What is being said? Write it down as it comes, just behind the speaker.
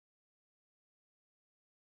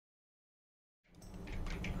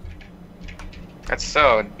That's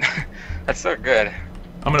so that's so good.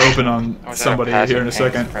 I'm gonna open on somebody here in a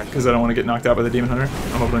second because I don't want to get knocked out by the Demon Hunter.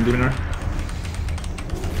 I'm opening Demon Hunter.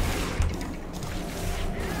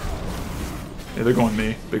 Yeah, they're going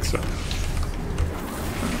me. Big stuff.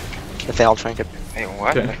 The failed trinket. Hey,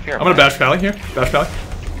 what? Okay. I'm gonna bash Pally here. Bash Pally.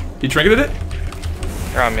 He trinketed it?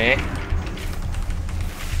 They're on me.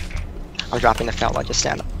 I'm dropping the failed. I just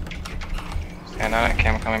stand up. Stand on it.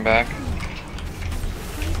 Cam coming back.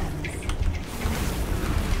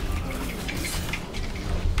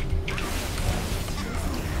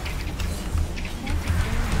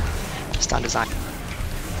 Stun design.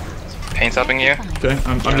 Paint's helping you. Okay,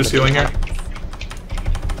 I'm just healing here.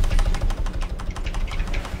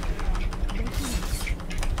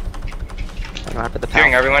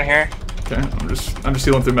 Healing everyone here. Okay, I'm just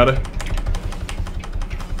healing through meta.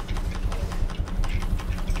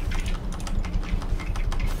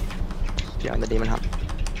 Behind the demon hunt.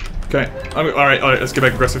 Okay, alright, let's get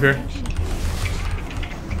back aggressive here.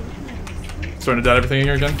 Starting to dot everything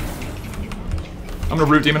here again. I'm gonna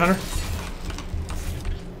root Demon Hunter.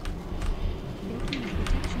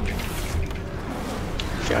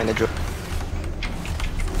 Behind the Druid.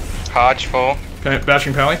 Hodge full. Okay,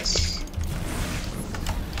 bashing Pally.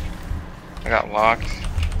 I got locked.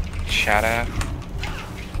 Shadow.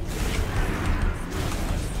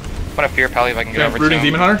 I'm gonna fear Pally if I can get over to rooting him.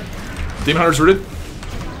 Demon Hunter. Demon Hunter's rooted.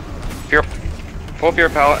 Fear. Full fear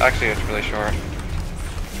Pally. Actually, it's really short.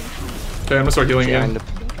 Okay, I'm gonna start healing you.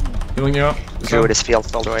 Healing you up. Druid is field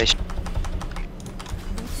filtration.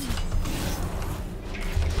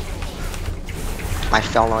 My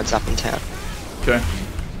fell node's up in 10. Okay.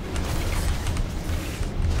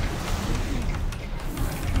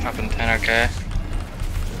 Up in 10, okay.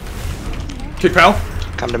 Kick Pal.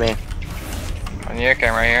 Come to me. On you, okay,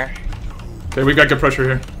 right here. Okay, we've got good pressure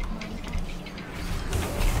here.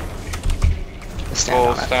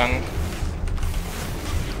 Full stun.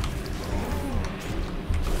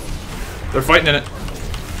 They're fighting in it.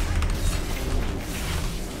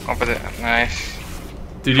 Up with it. Nice.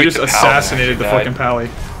 Dude, you just assassinated the fucking Pally.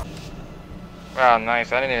 Wow,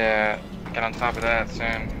 nice. I need to get on top of that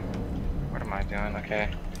soon. What am I doing? Okay.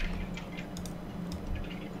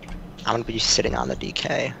 I'm gonna be sitting on the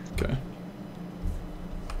DK. Okay.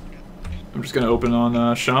 I'm just gonna open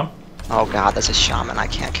on Sham. Oh god, this is Shaman. I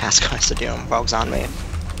can't cast Curse of Doom. Rogue's on me.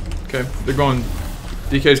 Okay, they're going.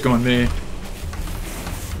 DK's going me.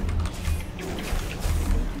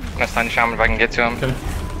 I'm gonna stun Shaman if I can get to him. Okay.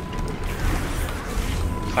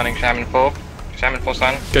 Stunning Shaman full. Shaman full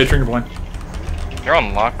stun. Okay, trigger blind. They're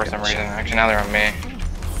on lock for some reason. Actually, now they're on me.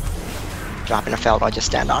 Dropping a failed, I just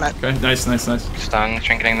stand on it. Okay, nice, nice, nice. Stun,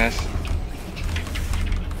 trinketing this.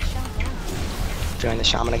 Doing the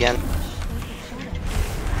Shaman again.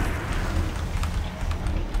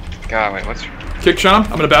 God, wait, what's... Kick Sham.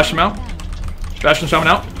 I'm gonna bash him out. Bashing Shaman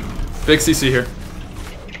out. Big CC here.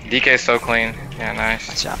 DK's so clean. Yeah, nice.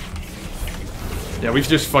 Nice job. Yeah, we've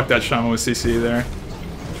just fucked that Shaman with CC there.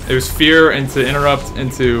 It was fear into interrupt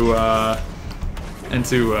into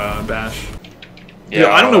bash.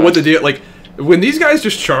 Yeah, I don't know what the deal. Like when these guys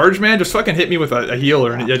just charge, man, just fucking hit me with a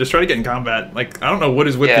healer and just try to get in combat. Like I don't know what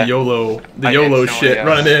is with the YOLO shit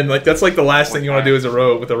running in. Like that's like the last thing you want to do as a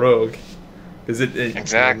rogue with a rogue, because it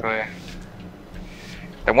exactly.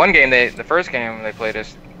 The one game the first game they played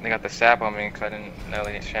us, they got the sap on me because I didn't know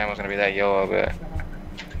the Sham was gonna be that YOLO, but.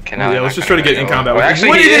 Yeah, let's just try to get in combat. Well, actually,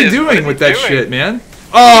 what are they doing with that shit, man?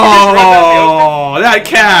 Oh, that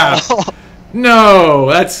cap! No,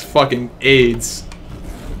 that's fucking AIDS.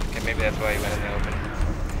 Okay, maybe that's why he went in the open.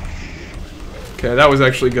 Okay, that was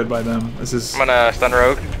actually good by them. This is. I'm gonna stun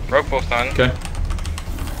Rogue. Rogue full stun. Okay.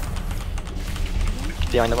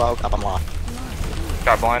 Behind the Rogue, up on lock.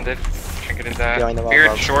 Got blinded. Trinketed that. Behind the Rogue.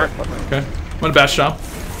 Beard short. Okay. I'm gonna bash Sham.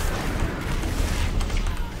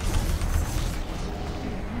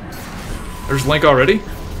 There's Link already.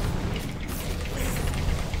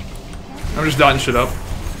 I'm just dotting shit up.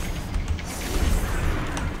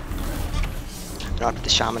 Drop the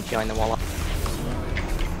Shaman behind the wall.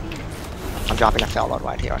 I'm dropping a fell load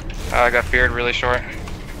right here. I got feared really short.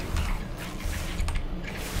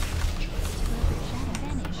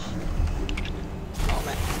 Oh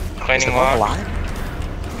man. Cleaning Is the lock. alive?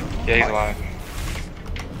 Yeah, he's alive.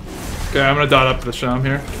 Okay, I'm gonna dot up the Sham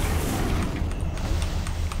here.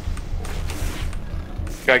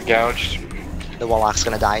 Got gouged. The Warlock's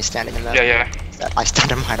gonna die standing in there. Yeah. I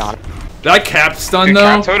stunned him right on it. That cap stun Good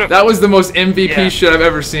though, cap that was the most MVP shit I've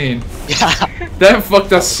ever seen. Yeah. That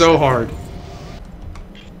fucked us so hard.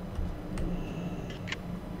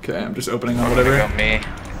 Okay, I'm just opening on whatever. They got me.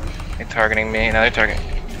 They're targeting me. Now they're targeting.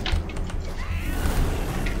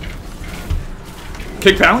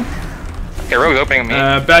 Kick Pally. Okay, Rogue's opening me.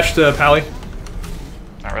 Bash to Pally.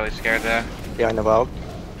 Not really scared there. Behind the Vogue.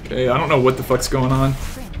 Okay, I don't know what the fuck's going on.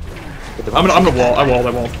 I'm gonna wall. I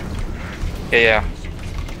walled. Yeah.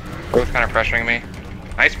 Rogue's kind of pressuring me.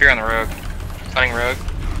 Nice spear on the Rogue. Stunning Rogue.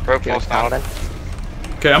 Rogue full stun.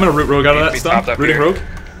 Okay, I'm gonna root Rogue out of that stun. Rooting Rogue.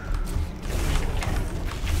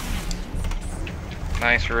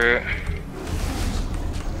 Nice root.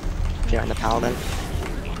 Behind the Paladin.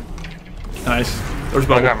 Nice. There's Rogue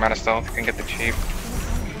bubble. got mana stealth. Can get the cheap.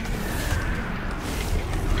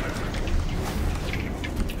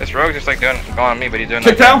 This Rogue just like going on me, but he's doing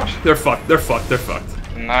Kick no down. damage. They're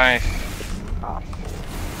fucked. Nice.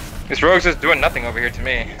 This Rogue's just doing nothing over here to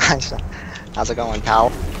me. How's it going,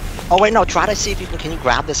 pal? Oh wait, no. Try to see if you can you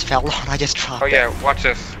grab this fell on? I just dropped it. Oh yeah, watch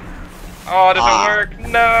this. Oh, it doesn't work.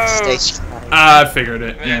 No. I figured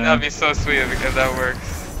it. Man, Yeah. that'd be so sweet if that works.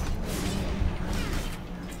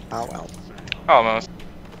 Oh well. Almost.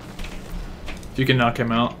 If you can knock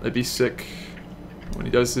him out, that'd be sick. When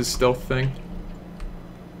he does his stealth thing.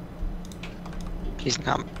 He's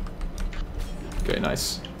coming. Okay,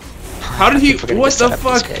 nice. How did he? What the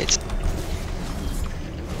fuck? Okay,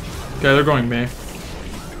 they're going me.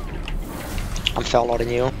 I'm fell loading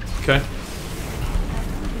you. Okay.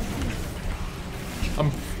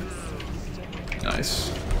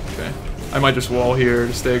 Nice. Okay. I might just wall here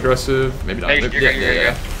to stay aggressive. Maybe not. Hey,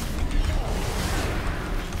 yeah.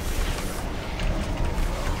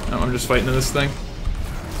 No, I'm just fighting in this thing.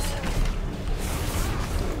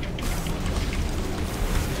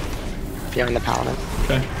 Behind the Paladin.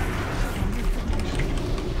 Okay.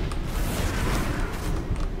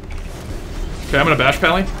 Okay, I'm gonna bash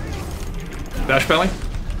Pally. Bash Pally.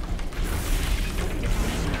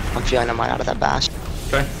 I'm feeling him right out of that bash.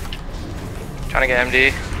 Okay. Trying to get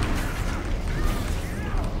MD.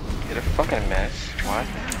 Did a fucking miss. What?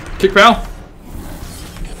 Kick Pal.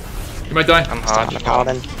 You might die. I'm On the hot.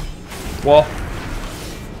 Paladin. Wall.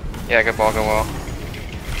 Yeah, good ball, good wall.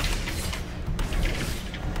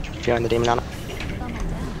 Feeling the demon on it.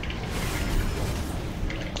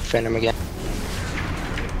 Fend him again.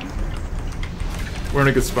 We're in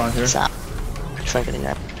a good spot here. Sap. Trinketing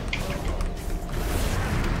it.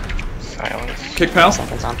 Silence. Kick Pal.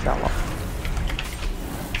 Seconds on fell low.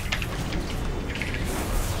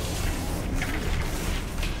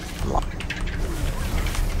 I'm locked.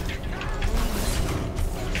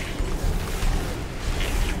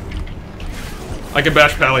 I can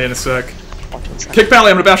bash Pally in a sec. 14 seconds. Kick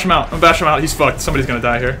Pally, I'm gonna bash him out. He's fucked. Somebody's gonna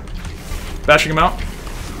die here. Bashing him out.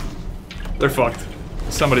 They're fucked.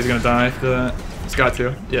 Somebody's gonna die after that. It's got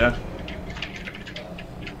to. Yeah.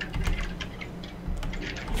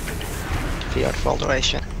 Field full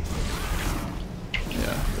duration.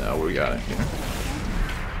 Yeah. Now we got it here.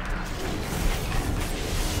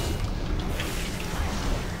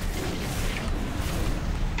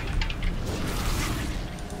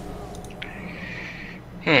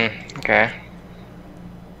 Okay.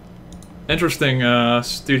 Interesting,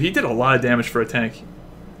 dude, he did a lot of damage for a tank.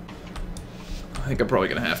 I think I'm probably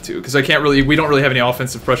gonna have to, because we don't really have any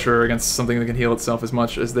offensive pressure against something that can heal itself as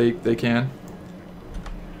much as they can.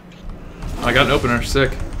 Oh, I got an opener,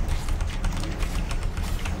 sick.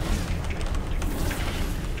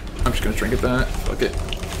 I'm just gonna trinket that, fuck it.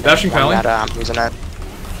 Bashing Pally. I'm using that.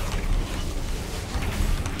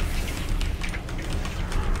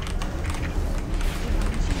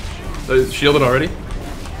 They're shielded already?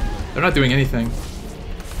 They're not doing anything.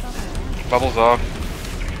 Bubbles off.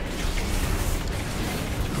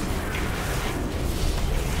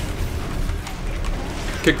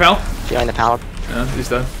 Kick Pal? Behind the Paladin. Yeah, he's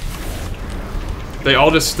dead. They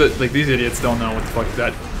all just like these idiots don't know what the fuck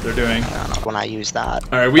that they're doing. I don't know when I use that.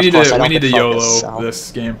 All right, we need to YOLO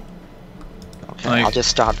this game. Okay, Like, I'll just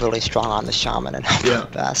start really strong on the shaman and hope for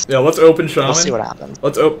the best. Yeah, let's open shaman. We'll see what happens.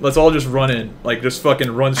 Let's all just run in, like just fucking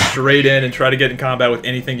run straight in and try to get in combat with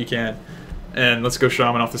anything you can, and let's go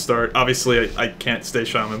shaman off the start. Obviously, I can't stay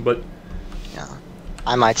shaman, but yeah,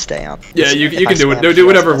 I might stay up. Yeah, you can do it. Do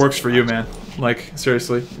whatever works for you, man. Like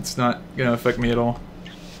seriously, it's not gonna affect me at all.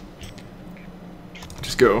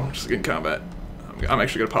 Just go, just get in combat. I'm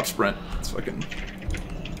actually gonna pop sprint. It's fucking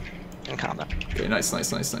in combat. Okay, nice.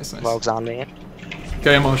 Rogue's on me.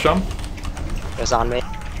 Okay, I'm on the shaman. It's on me.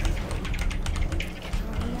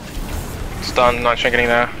 Stun, not tricketing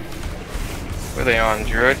now. Where are they on?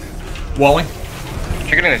 Druid? Walling.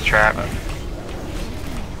 Tricketing this trap.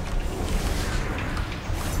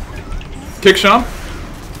 Kick Sham.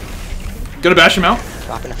 Gonna bash him out.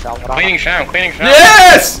 Dropping a fell. Cleaning Sham.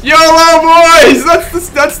 Yes! YOLO boys!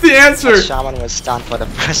 That's the answer! That shaman was stunned for the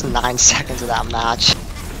first 9 seconds of that match.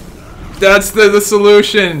 That's the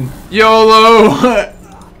solution. YOLO. I'm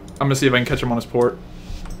gonna see if I can catch him on his port.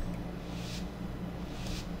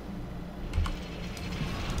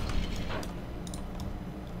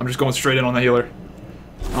 I'm just going straight in on the healer.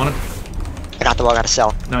 On him. I got the wall, I got to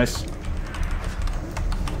sell. Nice.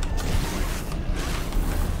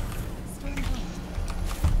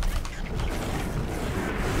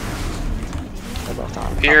 They're both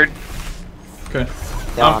on. Beard. Okay.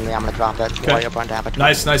 They're on me, I'm gonna drop it. Okay. Warrior burned avatar.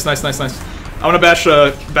 Nice. I'm gonna bash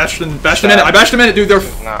him in it. I bashed him in it, dude. They're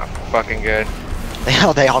Not fucking good.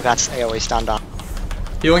 They all got AoE stunned on.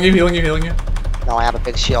 healing you. No, I have a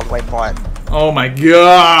big shield, wait for it. Oh my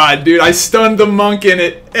god, dude! I stunned the monk in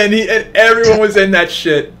it, and everyone was in that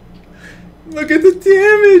shit. Look at the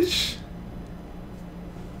damage,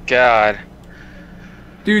 God.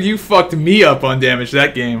 dude! You fucked me up on damage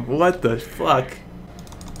that game. What the fuck?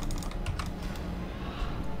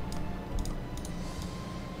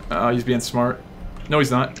 Oh, he's being smart. No,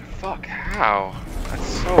 he's not. Fuck, how? That's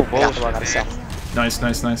so I got the wall, I got to bullshit, sell. man. Nice.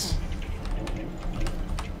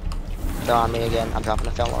 They're on me again. I'm dropping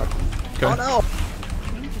the Fell Lord. Okay. Oh no!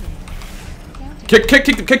 Kick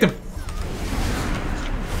them.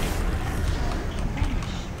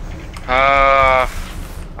 I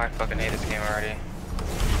fucking hate this game already.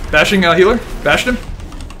 Bashing healer. Bashed him.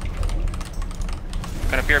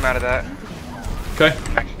 Gonna fear him out of that. Okay.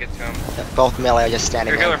 I can get to him. Both melee are just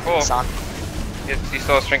standing Your healer there. full. Son. He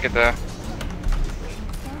still has trinket though.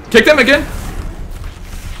 Kick them again.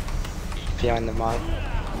 Fearing the monk.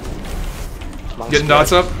 Monk's Getting good.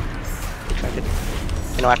 dots up. He tried to-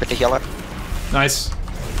 You know, I picked the healer. Nice.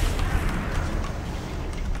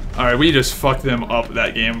 Alright, we just fucked them up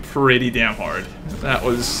that game pretty damn hard. That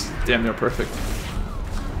was damn near perfect.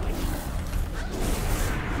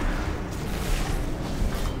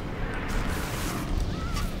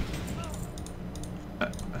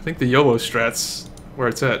 I think the YOLO strat's where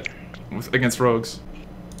it's at against rogues.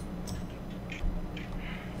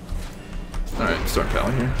 Alright, start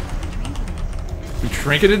palling here. You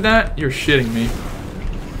trinketed that? You're shitting me.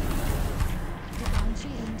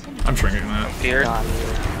 I'm trinketing that. Fear.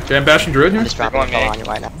 Okay, I'm bashing Druid I'm here. just dropping the They're Fell going on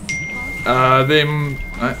you right now. I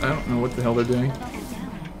don't know what the hell they're doing.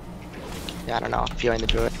 Yeah, I don't know. Fearing the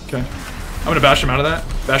Druid. Okay. I'm gonna bash him out of that.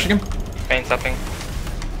 Bashing him. Feign something.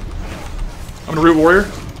 I'm gonna root Warrior.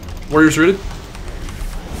 Warrior's rooted.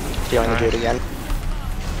 Fearing the Druid again.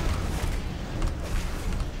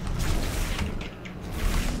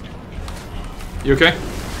 You okay?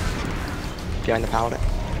 Fearing the Paladin.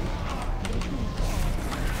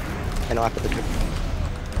 I know after the Druid.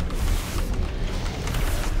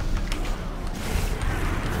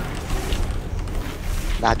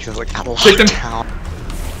 That Druid got Kicked him. locked down.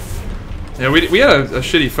 Yeah, we had a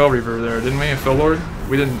shitty Fell Reaver there, didn't we? A Fell Lord?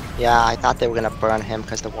 We didn't. Yeah, I thought they were gonna burn him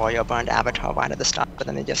because the warrior burned Avatar right at the start, but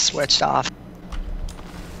then they just switched off.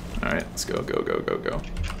 Alright, let's go. Got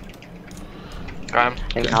him.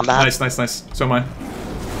 In combat. Nice. So am I.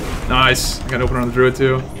 Nice. I got an opener on the Druid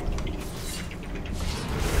too.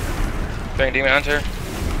 Fearing Demon Hunter.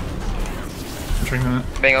 I'm trinking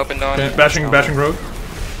that. Being opened on. Okay, bashing Rogue.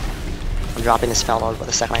 I'm dropping this fellow, but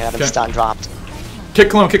the second I have him Okay. stun dropped. Kick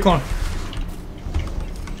clone.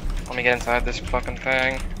 Let me get inside this fucking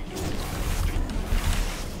thing.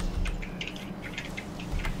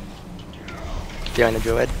 Fearing the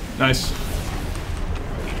Druid. Nice.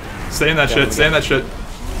 Stay in that shit.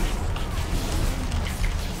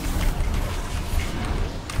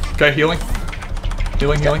 Okay, healing. I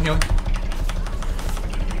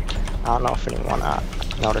don't know if anyone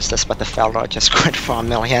noticed this, but the Felder just quit for $1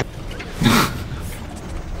 million.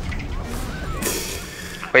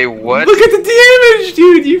 Wait, what? Look at the damage,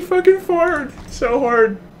 dude! You fucking farmed so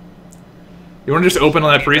hard. You want to just open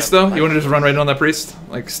on that priest, though? You want to just run right in on that priest?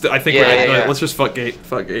 Like, I think Yeah. let's just fuck gate.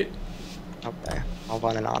 Okay, I'll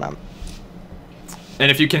run in on him. And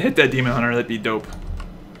if you can hit that demon hunter, that'd be dope.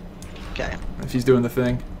 Okay, If he's doing the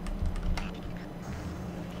thing.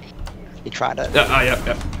 he tried it.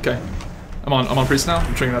 Yeah. Okay. I'm on priest now.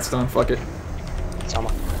 I'm triggering that stun. Fuck it. It's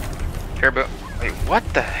almost. Fear boot. Wait, what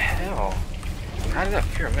the hell? How did that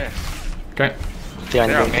fear miss? Okay. Fearing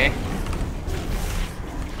the They're on Druid. me.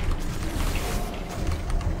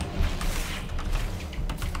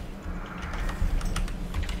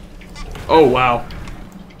 Oh wow.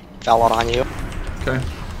 Fell out on you. Okay.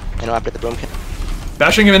 You know, after the boom kick.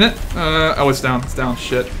 Bashing him in it. Oh, it's down. It's down.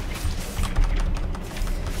 Shit.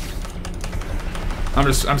 I'm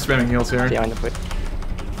spamming heals here. Fearing the Druid.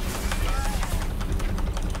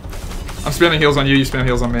 I'm spamming heals on you. You spam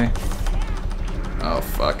heals on me. Oh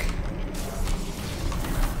fuck.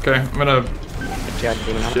 Okay, I'm gonna. Fearing the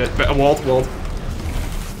Demon Hunter. Shit. Walled.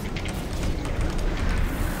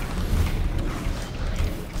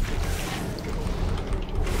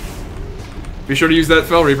 Be sure to use that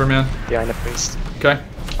Fel Reaper, man. Behind the priest. Okay.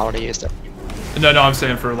 Already used it. No, I'm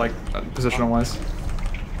saying for like positional wise.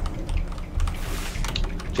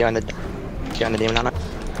 Behind the demon on it.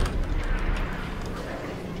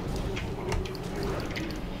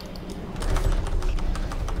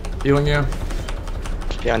 Healing you.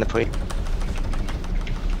 Behind the priest.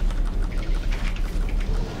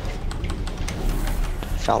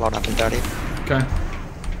 Fel Lord up in 30. Okay.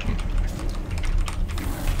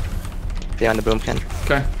 Behind the boomkin.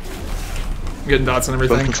 Okay. I'm getting dots on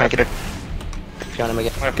everything. Boomkin trinketed. Behind him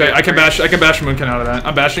again. Okay, I can bash Moonkin out of that.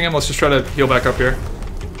 I'm bashing him. Let's just try to heal back up here.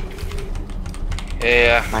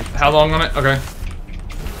 Yeah. How long on it? Okay.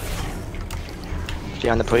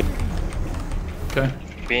 Behind the priest. Okay.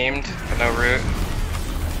 Beamed, but no root.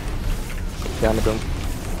 Behind the boom.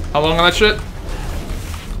 How long on that shit?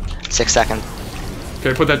 6 seconds.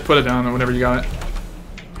 Okay, put it down whenever you got it.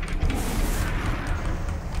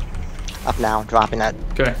 Up now, dropping it.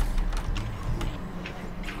 Okay.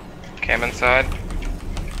 Cam inside.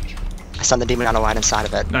 I sent the demon on the right inside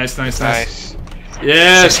of it. Nice. Nice.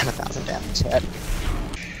 Yes! 600,000 damage hit.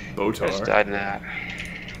 Botar. Just died to that.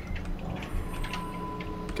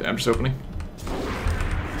 Okay, I'm just opening.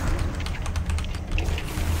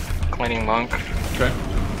 Cleaning monk. Okay.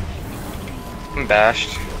 I'm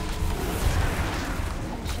bashed.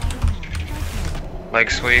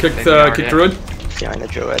 Leg sweep. Kick Druid. Behind the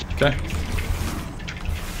druid. Okay.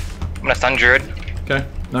 I'm gonna stun Druid. Okay,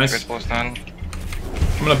 nice. Druid's full stun.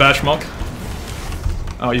 I'm gonna bash Monk.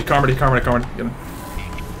 Oh, you karma. Get him.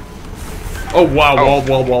 Oh, wow, Oh.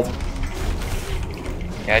 walled.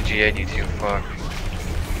 Yeah, GA'd you too, fuck.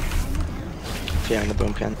 Behind the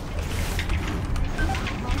boomkin.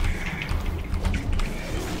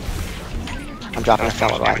 I'm dropping a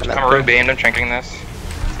fellow right in the I'm middle. root beamed, I'm trinketing this.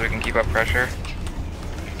 So we can keep up pressure.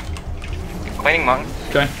 Cleaning monk.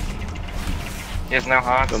 Okay. He has no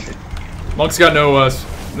hots. Monk's got no,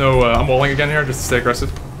 I'm walling again here, just to stay aggressive.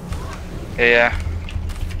 Yeah.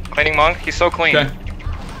 Cleaning monk, he's so clean. Okay.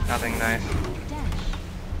 Nothing nice. I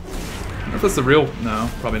wonder if that's the real, no,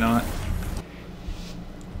 probably not.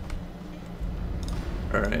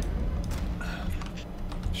 Alright.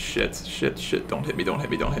 Shit, don't hit me.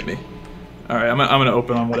 Alright, I'm gonna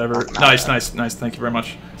open on whatever. Nice, thank you very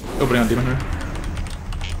much. Opening on Demon Hunter.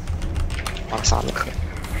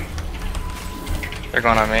 They're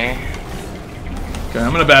going on me. Okay,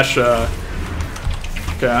 I'm gonna bash,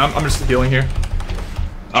 okay, I'm just healing here.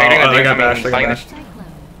 Oh, I got bashed.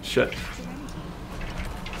 Shit.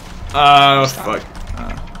 Fuck.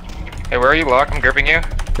 Hey, where are you, Lock? I'm gripping you.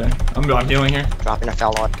 Okay, I'm healing here. Dropping a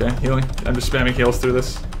fellow. Okay, healing. I'm just spamming heals through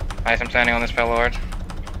this. Nice, I'm standing on this Fel Lord.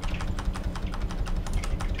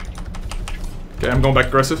 Okay, I'm going back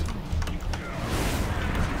aggressive.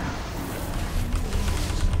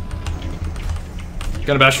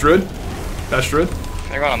 Gonna bash Druid.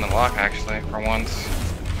 They're going on the Lock, actually, for once.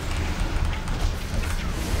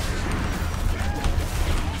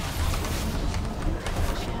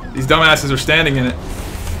 These dumbasses are standing in it.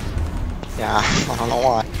 Yeah, I don't know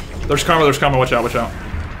why. There's karma, watch out.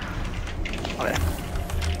 Okay.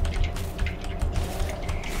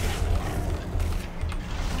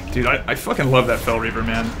 Dude, I fucking love that Fel Reaper,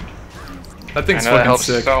 man. That thing's I know, that fucking helps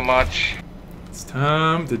sick. so much. It's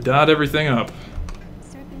time to dot everything up.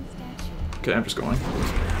 Okay, I'm just going.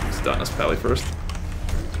 Just dotting this pally first.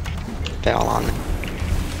 Fail on.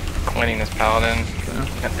 Cleaning this Paladin.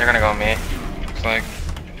 Okay. They're gonna go on me. Looks like.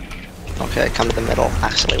 Okay, come to the middle.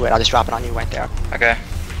 Actually, wait, I'll just drop it on you right there. Okay,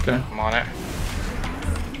 Okay. I'm on it.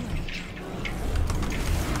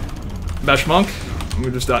 Bash Monk. We're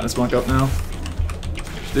just dotting this Monk up now.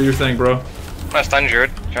 Just do your thing, bro. I'm gonna stun Druid.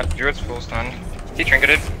 Druid's full stun. He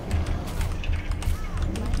trinketed.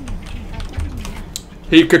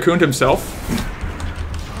 He cocooned himself.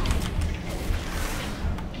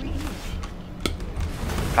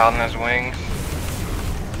 Paladin has wings.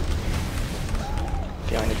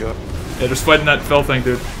 Behind the druid. Yeah, just fighting that Fel thing,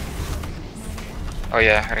 dude. Oh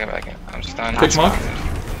yeah, I gotta go back in. I'm stunned. Pick Monk.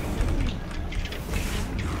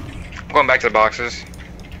 I'm going back to the boxes.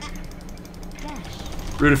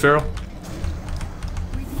 Rooted Feral.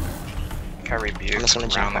 Can I rebuke I'm just gonna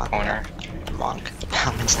around jump the on corner? the monk. The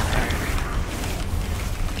paladin's not there.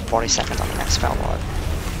 40 seconds on the next Fel Lord.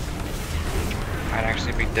 Might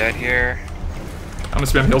actually be dead here. I'm gonna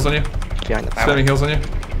spam heals on you. Behind the Spamming heals on you.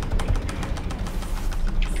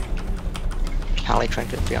 Pally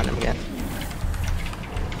trinket behind him again.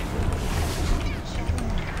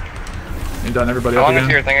 You done everybody How up long is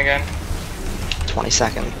again. your thing again? 20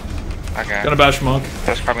 seconds. Okay. Gonna bash Monk. I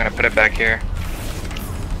was probably gonna put it back here.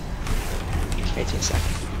 18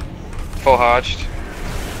 seconds. Full hodged.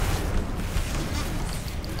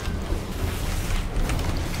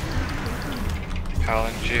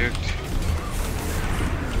 Paladin juked.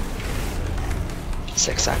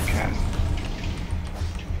 6 seconds. Yeah.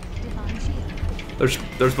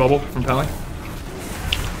 There's bubble from Pally.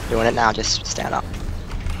 Doing it now, just stand up.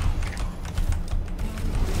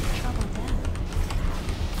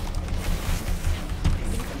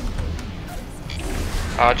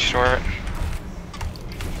 Odd short.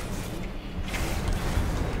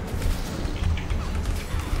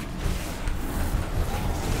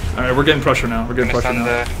 Alright, we're getting pressure now. We're getting pressure Stun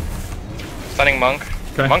now. Stunning monk.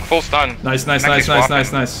 Okay. Monk full stun. Nice, nice, I'm nice, actually nice,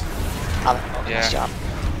 swapping. nice, nice. Yeah. Nice job.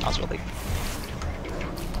 That was really.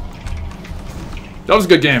 That was a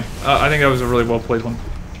good game. I think that was a really well played one,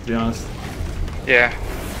 to be honest. Yeah.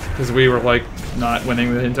 Because we were like not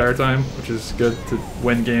winning the entire time, which is good to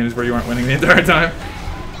win games where you aren't winning the entire time.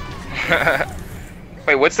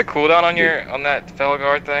 Wait, what's the cooldown on that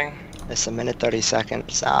Felguard thing? It's a minute 30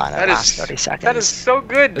 seconds. And That the last is 30 seconds. That is so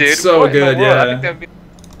good, dude. It's so What in the good, world? I yeah. think that'd be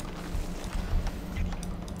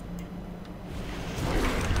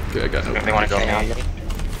Okay, I got no. If they want to go. Okay, on me.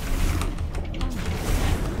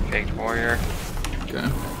 Faked warrior. Okay.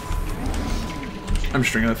 I'm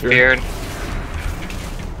stringing up here. Beard.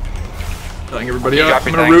 Telling everybody You up. drop I'm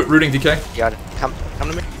your gonna thing. rooting DK. You got it. Come to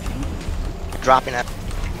me. Dropping it.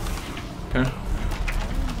 Okay.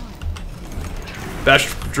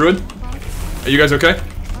 Bash Druid. Are you guys okay?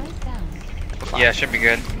 Yeah, should be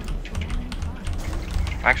good.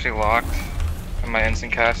 I'm actually locked. On my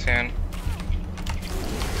instant cast soon.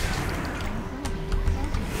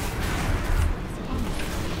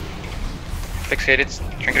 Fixated,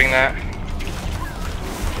 trinketing that.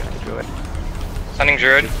 Druid. Stunning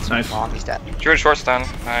Druid. Nice. Long, he's dead. Druid short stun.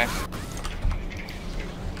 Nice.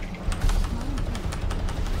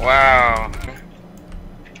 Wow.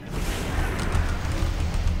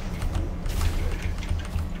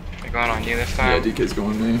 They're going on you this Yeah, time. DK's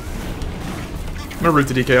going me. I'm gonna root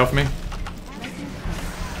the DK off me. I'm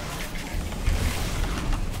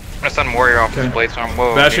gonna stun warrior off Okay. his blade storm.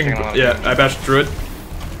 Whoa. Bashing. he's taking a lot. Yeah, I bashed Druid.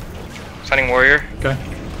 Stunning warrior. Okay.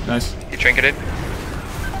 Nice. He trinketed.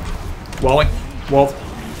 Walling. Walled.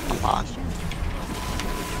 I'm on.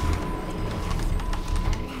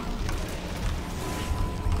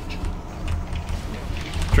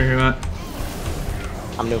 Drinking that.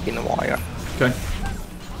 I'm nuking the warrior. Okay.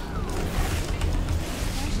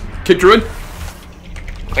 Kick Druid.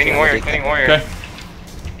 Cleaning warrior. Cleaning warrior. Okay.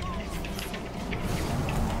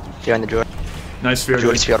 Fearing the druid. Nice sphere.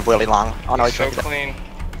 Druid's feared really long. Oh no, he's So trying to clean.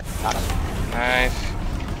 got him. Nice.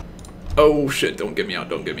 Oh shit! Don't get me out!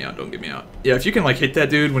 Don't get me out! Don't get me out! Yeah, if you can like hit that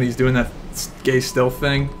dude when he's doing that gay stealth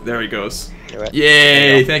thing, there he goes. Do it. Yay!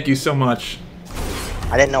 There you go. Thank you so much.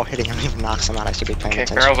 I didn't know hitting him even knocks him out. I should be paying Okay,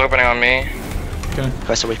 attention. barrel's opening on me. Okay.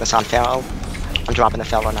 Curse of weakness on Pharaoh. I'm dropping the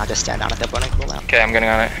Pharaoh now. Just stand down at that burning cooldown. Okay, I'm getting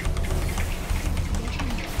on it.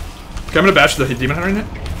 Okay, I'm gonna bash the demon hunter in it.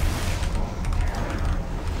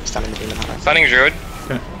 Stunning the demon hunter. Stunning Druid.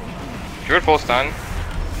 Okay. Druid full stun.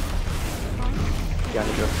 Fearing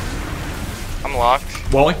the druid. I'm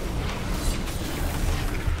locked. Walling. Oh,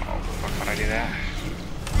 fuck, how'd I do that?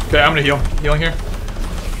 Okay, I'm gonna heal. Healing here.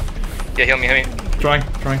 Yeah, heal me, heal me. Trying.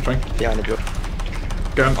 Fearing the druid.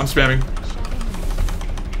 Okay, I'm spamming.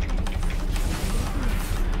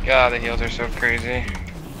 God, the heals are so crazy.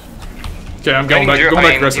 Okay, I'm going back. Going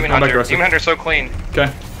back aggressive. Going back aggressive. Demon Hunter's so clean.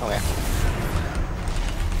 Okay. Oh yeah.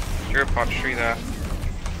 Druid pop tree though.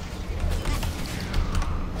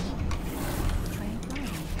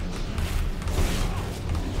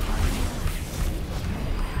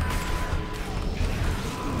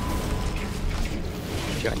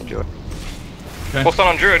 Fearing the druid. Okay. Full stun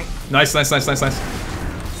on Druid. Nice. I'm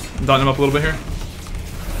dotting him up a little bit here.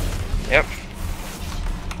 Yep.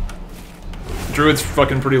 Druid's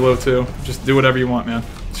fucking pretty low too. Just do whatever you want, man.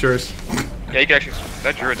 It's yours. Yeah, you can actually.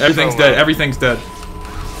 That Druid's Everything's so dead. low. Everything's dead.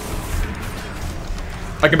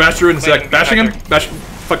 I can bash Druid in a sec. Cleaning Bashing him? Hunter. Bash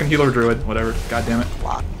fucking healer Druid. Whatever. God damn it.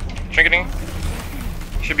 Lock. Trinketing.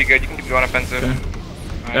 Should be good. You can keep going offensive.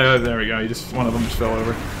 Okay. Nice. There we go. One of them just fell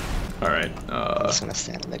over. Alright. I'm just gonna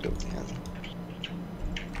stand in the group.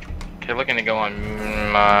 Okay, looking to go on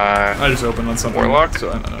my. I just opened on something. Warlock? So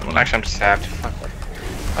I don't know. Actually, I'm just sapped. Fuck.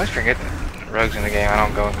 I always forget that rogues in the game. I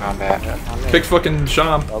don't go in combat. Kick fucking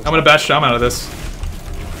Sham. I'm gonna bash Sham out of this.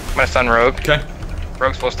 I'm gonna stun Rogue. Okay.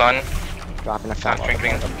 Rogue's full stun. Dropping the I'm Pharaoh.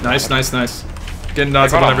 trinketing. Nice. Getting dodge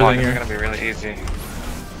They're up on going on everything block. It's here. gonna be really easy.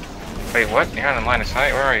 Wait, what? You're on the line of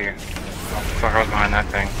sight? Where are you? Oh, fuck, I was behind that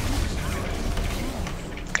thing.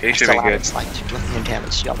 Okay, you should be good. It's like 2 million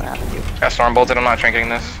damage shield out of you. Got storm bolted. I'm not trinketing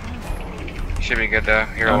this. You should be good though.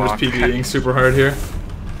 You're I'm just PvEing super hard here.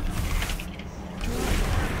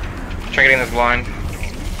 Trinketing this blind.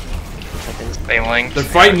 They linked. They're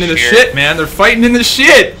fighting in the shit, man. They're fighting in the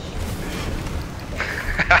shit.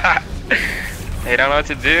 They don't know what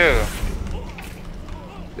to do.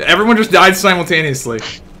 Everyone just died simultaneously.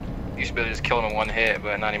 You should be able to just kill them in one hit,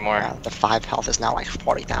 but not anymore. The 5 health is now like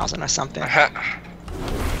 40,000 or something. I'm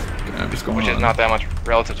just going Which is not that much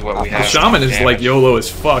relative to what we have. The shaman is like YOLO as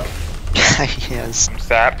fuck. He is. I'm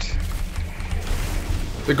sapped.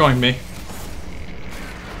 They're going me.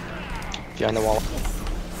 Behind the wall.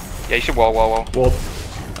 Yeah, you should wall. Wall.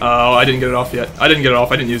 Oh, I didn't get it off yet. I didn't get it off.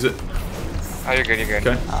 I didn't use it. Oh, you're good. You're good.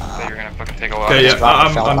 Okay. So you're gonna fucking take a while. Okay, yeah.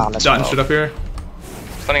 I'm dotting shit up here.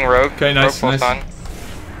 Stunning rogue. Okay, nice, rogue nice.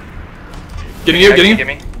 Getting you, getting you. Get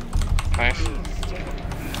me. Nice.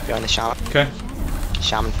 Behind the shaman. Okay.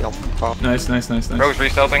 Shaman field. Oh. Nice. Rogue's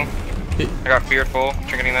reselting. I got feared full.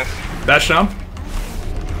 Trinketing this. Bash Sham.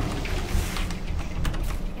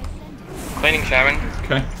 Cleaning shaman.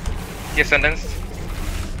 Okay. He ascendanced.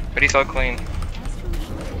 But he's all clean.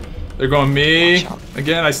 They're going me.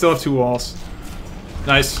 Again, I still have 2 walls.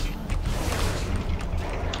 Nice.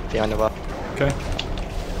 Behind the wall. Okay.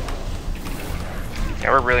 Yeah,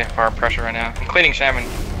 we're really hard pressure right now. I'm cleaning shaman.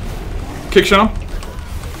 Kick Sham.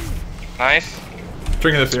 Nice.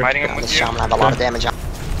 Drinking the fear. Smiting him The with you. shaman have a lot of damage on.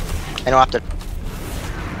 Interrupted.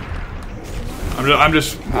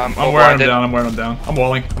 I'm wearing them down. I'm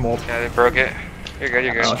walling. I'm walled. Yeah, they broke it. You're good.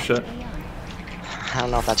 You're good. Oh shit. I don't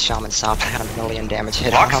know if that shaman saw, but I had a million damage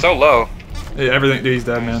hit on Lock's him. so low. Yeah, everything. Dude, he's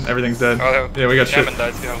dead, man. Everything's dead. Oh, yeah, we got shit. shaman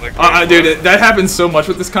died too. I was like, Dude, that happens so much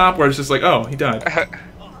with this comp where it's just like, oh, he died.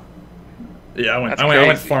 Yeah, I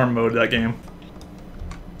went farm mode that game.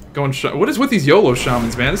 What is with these YOLO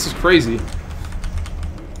shamans, man? This is crazy.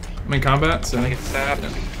 I'm in combat, so. I get stabbed.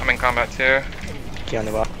 I'm in combat too. Behind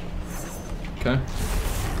the wall. Okay.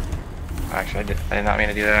 Actually, I did not mean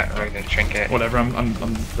to do that. I didn't trinket. Whatever. I'm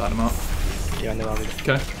dotting him out. Behind the wall.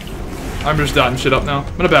 Okay. I'm just dotting shit up now.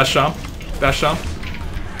 I'm gonna bash Sham. Bash Sham.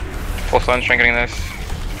 Full stun, trinketing this.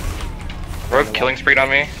 Rogue killing spree on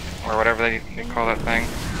me, or whatever they call that thing.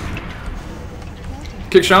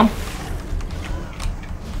 Kick Sham.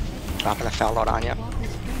 Dropping a fell load on you.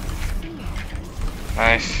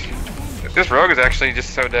 Nice. This rogue is actually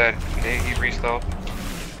just so dead. He re-stealth.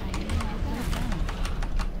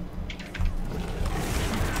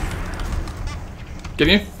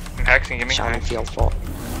 Getting you? I'm hexing, give me. Shaman Nice. field full.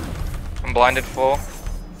 I'm blinded full.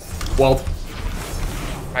 Walled.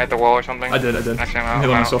 I hit the wall or something. I did. Actually, I'm I'm out.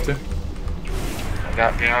 healing myself too. I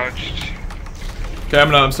got gouged. Okay,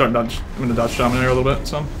 I'm starting dodge. I'm gonna dodge shaman here a little bit.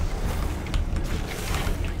 So.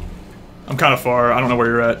 I'm kind of far. I don't know where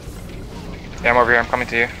you're at. Yeah, I'm over here. I'm coming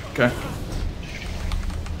to you. Okay.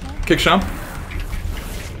 Kick Sham.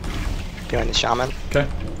 Behind the shaman. Okay.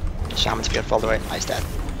 Shaman's field full away. He's dead.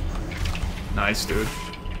 Nice, dude.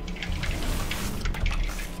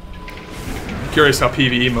 Curious how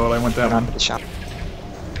PvE mode I went that one. The shaman.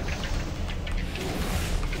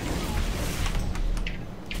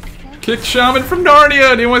 Kick Shaman from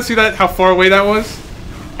Narnia! Do you want to see that? How far away that was?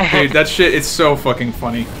 Dude, that shit is so fucking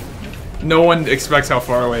funny. No one expects how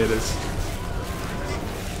far away it is.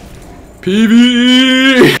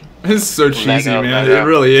 PvE! It's so cheesy, man. It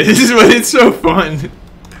really is, but it's so fun.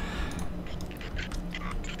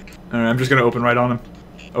 Alright, I'm just gonna open right on him.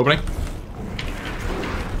 Opening.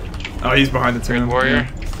 Oh, he's behind the tomb. Warrior.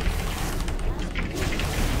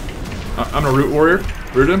 Yeah. I'm a root warrior.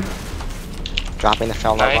 Root him. Dropping the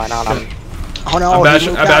fell load Nice. right on him. Oh no, I'm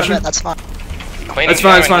bashing. I'm bashing. That's fine. Cleaning That's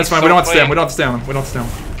fine, it's shaman, fine. he's We don't have so to stay him. clean. We don't have to stay on him. We don't have to stay on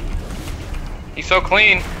him. He's so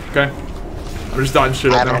clean. Okay. I'm just dodging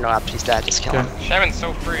shit I up haven't now. interrupted. He's dead. Just kill Okay. him. Shaman's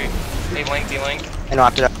so free. He linked.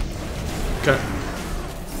 Interrupted. Okay.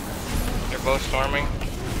 They're both storming.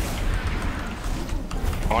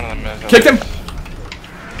 One of them is. Kicked him!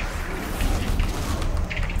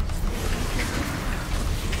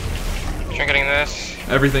 Trinketing this.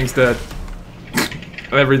 Everything's dead.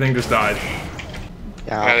 Everything just died.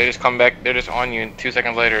 Yeah, they just come back. They're just on you. 2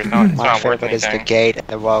 seconds later, it's not My worth favorite is anything. the gate.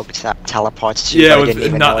 The rogue teleports you. Yeah, but he with didn't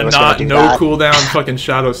even know he was gonna do no that. cooldown fucking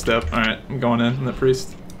shadow step. Alright, I'm going in the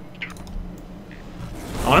priest.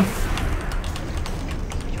 On him.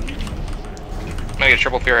 I'm gonna get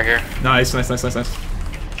triple fear right here. Nice.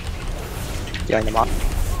 Behind him up.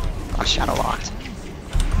 Oh, shadow locked.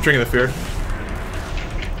 Drinking the fear.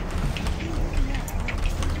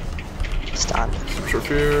 Stunned. Sure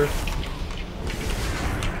fear.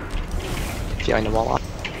 Behind the wall up.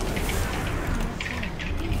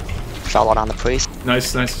 Fell out on the priest.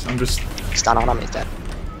 Nice. I'm just. Stun on him. He's dead.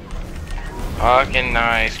 Fucking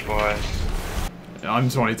nice, boys. I'm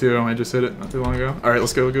 22. I just hit it not too long ago. Alright,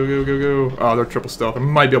 let's go. Oh, they're triple stealth. I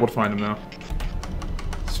might be able to find them now.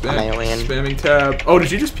 I'm alien. Spamming tab. Oh, did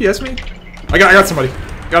you just PS me? I got somebody.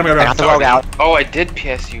 Got him. I got the rogue out. Oh, I did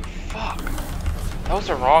PS you. Fuck. That was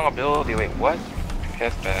the wrong ability. Wait, what?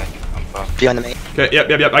 PS back. I'm fucked. Behind the main. Okay, yep.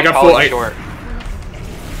 I got full. Short.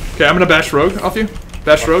 Okay, I'm gonna bash rogue off you.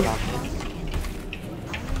 Bash rogue.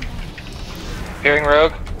 Hearing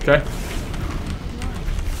rogue. Okay.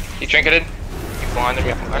 He trinketed. He blinded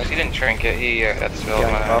me. Actually, he didn't trinket. He got spelled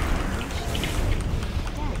my out.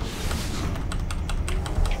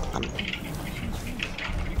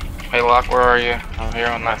 Hey, Locke, where are you? I'm here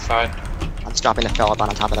on that side. I'm stopping the fill up on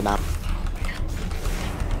top of the map.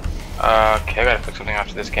 Okay, I gotta fix something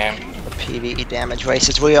after this game. The PvE damage race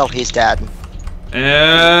is real. He's dead.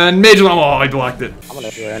 And Mage Llama, I blocked it. I'm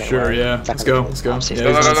gonna do it anyway. Sure, yeah. Let's go.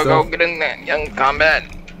 Yeah, Go, get in there. Young combat.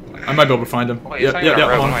 I might be able to find him. Wait, what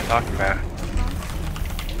am I talking about?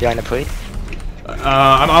 Behind the pre?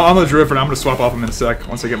 I'm on the Druid for now. I'm gonna swap off him in a sec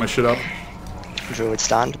once I get my shit up. Druid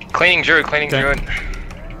stunned. Cleaning Druid.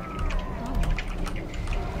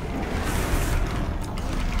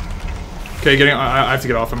 Okay, I have to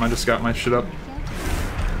get off him. I just got my shit up.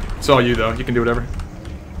 It's all you though. You can do whatever.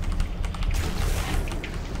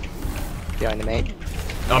 Behind the mage.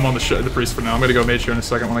 I'm on the priest for now. I'm gonna go mage here in a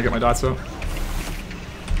second when I get my dots up.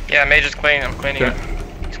 Yeah, mage is clean. I'm cleaning it.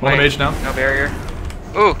 I'm on the mage now. No barrier.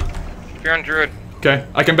 Ooh, you're on Druid. Okay,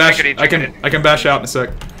 I can bash. I can bash out in a sec.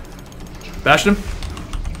 Bashed him.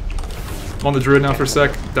 I'm on the Druid now for a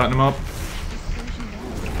sec. Dotting him up.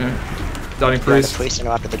 Okay. Dotting priest. Priest and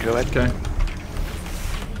go after the Druid. Okay.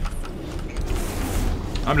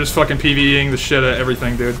 I'm just fucking PvEing the shit out of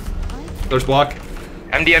everything, dude. There's block.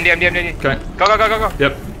 MD. Okay. Go.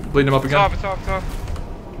 Yep. Bleeding him up again. It's off.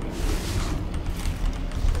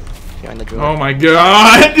 Behind the Druid. Oh my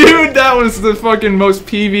god, dude, that was the fucking most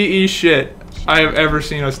PvE shit I have ever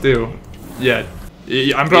seen us do. Yet.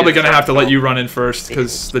 I'm probably gonna have to let you run in first,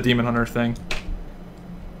 because the Demon Hunter thing.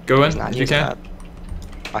 Go in, if you can.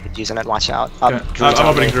 I could use it, watch out. Okay. I'm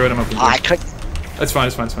opening Druid, I could. It's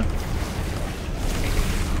fine. I'm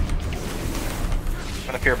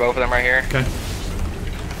gonna fear both of them right here. Okay.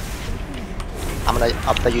 I'm gonna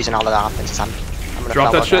up the using all of the offenses. I'm gonna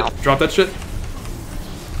drop that shit. Now. Drop that shit.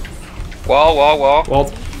 Wall.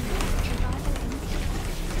 Walled.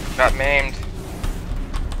 Got maimed.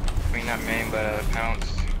 I mean, not maimed, but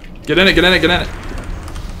pounced. Get in it.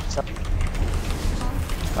 So,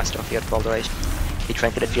 Western field full duration. He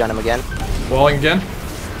trinketed few on him again. Walling again.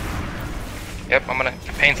 Yep, I'm gonna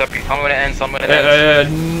paint up. I'm gonna end.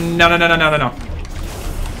 No.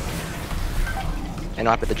 And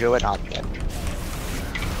after the Druid, I'll get.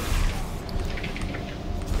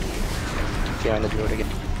 Fearing the Druid again.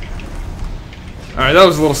 Alright, that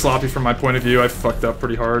was a little sloppy from my point of view. I fucked up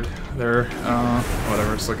pretty hard there.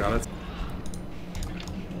 Whatever, still got it.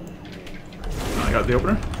 I got the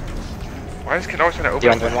opener. Why is it always gonna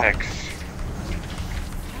open the hex?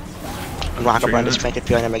 Lock up on this trinket,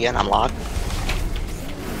 fearing him again. I'm locked.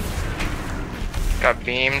 Got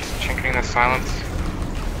beamed, chinking the silence.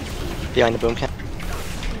 Behind the boom kit.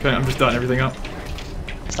 Okay, I'm just dotting everything up.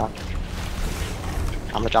 Stop.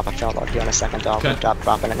 I'm gonna drop a field lord here in a second, dog. Okay.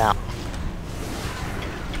 Dropping it now.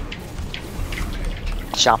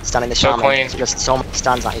 Stunning the shaman. Clean. Just so much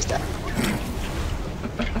stuns on, he's dead.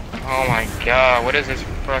 Oh my god, what is this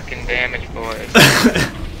fucking damage, boys?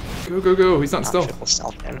 Go. He's not stealth. Triple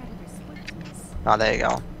stealth in. Oh, there you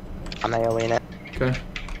go. I'm AoEing it. Okay.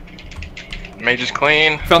 Mage is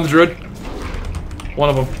clean. Found the Druid. One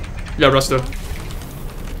of them. Yeah, Resto.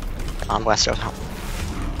 On Westo.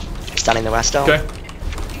 Stunning the Westo. Okay.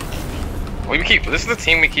 This is the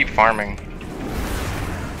team we keep farming.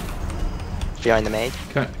 Fearing the mage.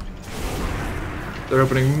 Okay. They're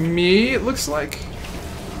opening me, it looks like.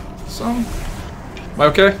 Some. Am I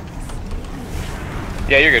okay?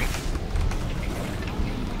 Yeah, you're good.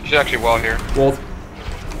 You should actually wall here. Walled.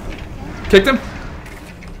 Kicked him.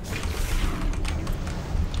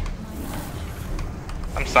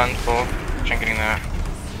 I'm stunned full. Trinketing that.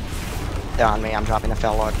 They're on me, I'm dropping the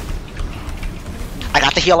Fell Lord. I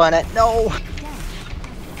got the healer in it, no!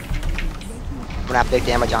 I'm gonna have big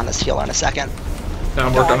damage on this healer in a second. Yeah,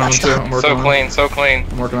 I'm working on him too. I'm working on him. So clean.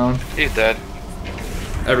 I'm working on him. He's dead.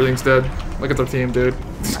 Everything's dead. Look at the team, dude.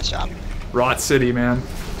 Nice job. Rot City, man.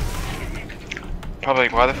 Probably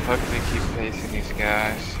like, why the fuck do they keep facing these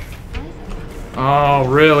guys? Oh,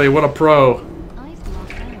 really? What a pro.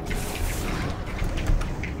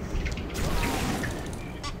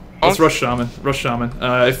 Let's rush Shaman.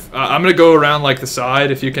 I'm gonna go around like the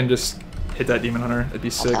side. If you can just hit that Demon Hunter, it'd be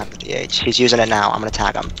sick. I'll tag the DH. He's using it now. I'm gonna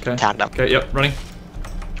tag him. Okay. Tagged him. Okay, yep, running.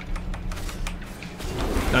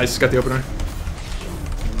 Nice, got the opener.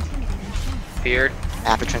 Feared. I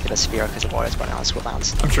have to trinket a spear because the warrior's running on school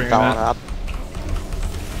bounce. I'm triggering Following that. up.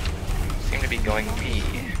 be going me.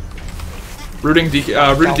 Rooting Demon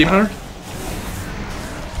Hunter.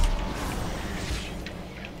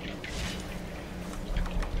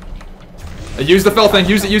 Use the fell thing.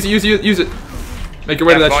 Use it. Make your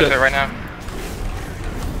way to that shit. Right now.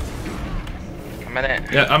 I'm in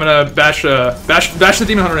it. Yeah, I'm gonna bash the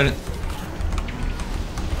Demon Hunter in it.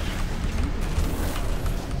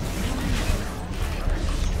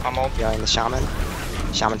 I'm ult. Behind the Shaman.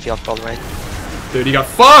 Shaman field full right. Dude, he got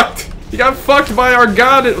fucked! He got fucked by our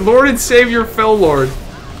god, Lord and Savior, Fell Lord.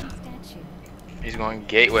 He's going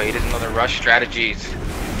gateway. He doesn't know the rush strategies.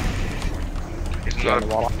 He's not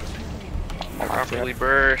properly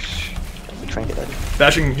burst. Trinketed.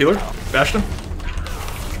 Bashing healer. Bashed him.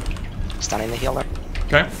 Stunning the healer.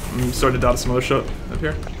 Okay, I'm starting to dot some other shit up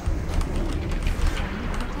here.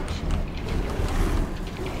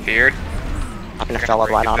 Feared. I'm gonna fell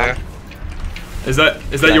right on him. Is that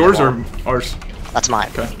yours or ours? That's mine.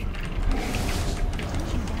 Okay.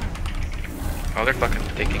 Oh, they're fucking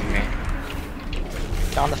taking me.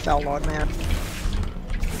 Get on the Fell Lord, man.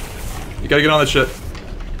 You gotta get on that shit.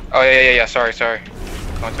 Oh yeah. Sorry.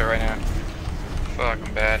 Going to it right now. Fuck,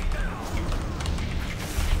 I'm bad.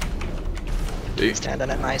 Standing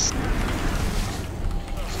it nice.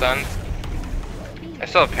 Stunned. I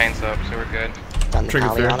still have paints up, so we're good. Done the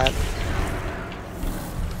tally on it.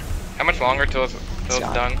 How much longer till it's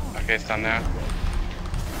done? Okay, it's done now.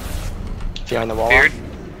 Fearing the wall. Feared.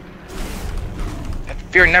 That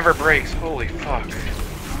fear never breaks. Holy fuck.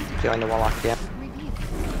 Fearing the Warlock, yeah.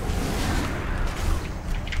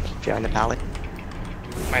 Fearing the pally.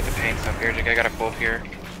 Might have to paint some here, I got a full fear.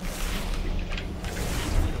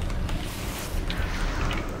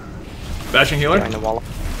 Bashing healer. Fearing the Warlock.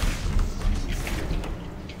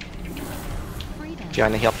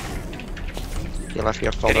 Fearing the heal. Healer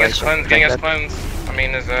fear full duration. Getting us cleanse. I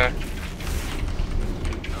mean, is a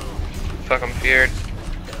fuck, I'm feared.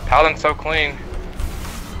 Paladin's so clean.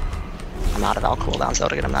 I'm out of all cooldowns though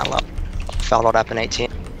to get him that low. Fell Lord up in 18.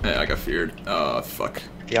 Yeah, I got feared. Fuck.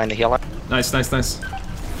 Fearing the healer. Nice.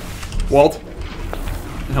 Walt.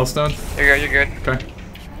 And Hellstone. You're good. Okay.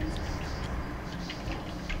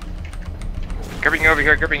 Gripping you over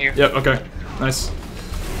here, gripping you. Yep, okay. Nice.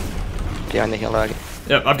 Fearing the healer.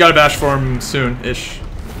 Yep, I've got a bash for him soon-ish.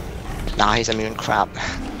 Nah, he's immune crap.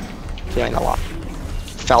 Fearing the lock.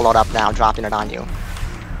 Fell Lord up now, dropping it on you.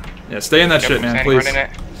 Yeah, stay in that shit, man, please. Running it.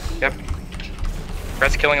 Yep.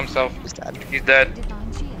 Brett's killing himself. He's dead. He's dead.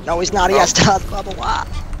 No, he's not. He has to bubble what?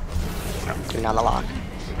 Doing on the lock.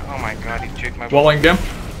 Oh my god, he juked my Walling again.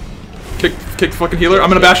 Kick fucking healer. I'm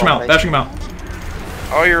gonna bash him out. Bashing him out.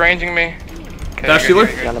 Oh, you're ranging me. Okay, Bash healer.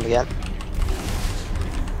 Gun him again.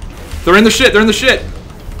 They're in the shit.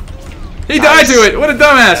 He died to it. What a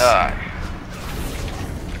dumbass.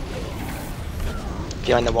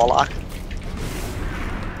 Fearing the Warlock.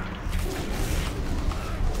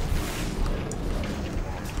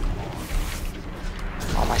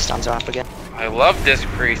 All my stuns are up again. I love this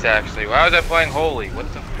priest actually. Why was I playing holy?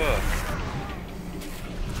 What the fuck?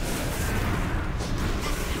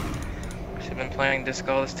 Should've been playing disc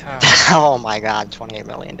all this time. Oh my god, 28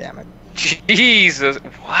 million damage. Jesus,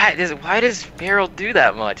 why does Barrel do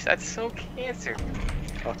that much? That's so cancer.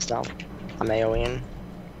 Oh, stop. I'm AoEing.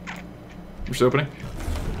 I'm just opening.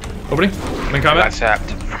 I'm in combat. Got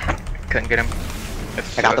sapped. Couldn't get him.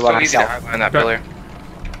 It's I got the so one easy to myself. hide behind that pillar.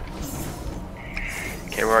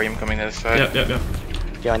 Okay, where are you? I'm coming to this side. Yep.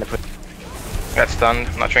 Fearing the put. Got stunned.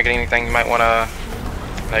 I'm not drinking anything. You might wanna.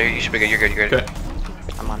 No, you should be good. You're good. Okay.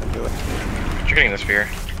 I'm on to do it. You're getting this fear.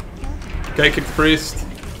 Okay, kick the priest.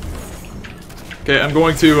 Okay, I'm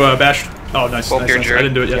going to bash. Oh, nice. I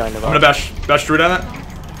didn't do it yet. I'm gonna bash Druid on that.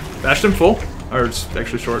 Bashed him full, or it's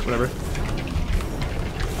actually short, whatever.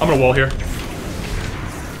 I'm gonna wall here.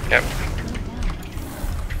 Yep.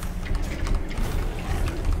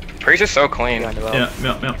 Priest is so clean. Yeah.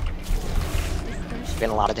 Getting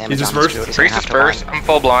a lot of damage. He's just first. Priest is first. I'm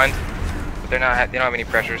full blind. But they don't have any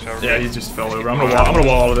pressure, so. Yeah, he just fell over. I'm gonna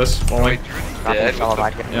wall all of this. Walling. Dead.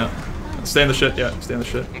 Yeah. Stay in the shit. Yeah, stay in the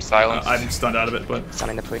shit. I'm silenced. I'm stunned out of it, but.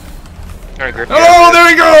 Stunning the priest. Oh, there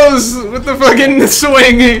he goes with the fucking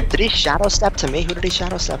swing. Did he shadow step to me? Who did he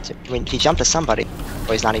shadow step to? I mean, he jumped to somebody.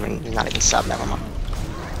 Oh, he's not even sub. Never mind.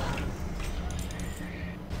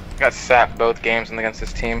 Got sapped both games against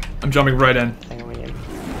this team. I'm jumping right in.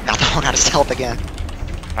 Got the one out of stealth again.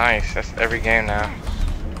 Nice. That's every game now.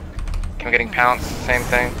 I'm getting pounced. Same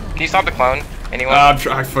thing. Can you stop the clone? Anyone? I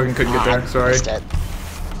fucking couldn't get there. Sorry. He's dead.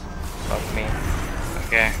 Fuck me.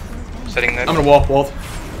 Okay. Setting this. I'm gonna wall.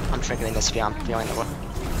 I'm trinketing this feeling the wall.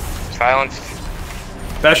 Silenced.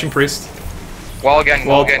 Bashing priest. Wall again.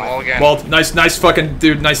 Wall again. Wall. Nice fucking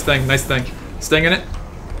dude. Nice thing. Staying in it.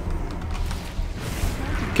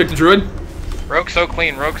 Kick the druid. Rogue so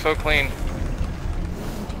clean, rogue so clean.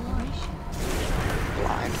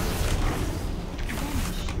 Blind.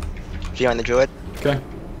 Fearing the druid. Okay.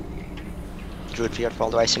 Druid feared for all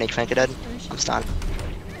the way, Snake trinketed. I'm stunned.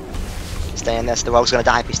 Stay in this. The rogue's gonna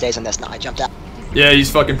die if he stays in this. No, I jumped out. Yeah, he's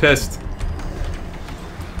fucking pissed.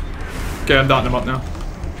 Okay, I'm dotting him up now.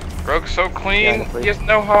 Rogue so clean. He has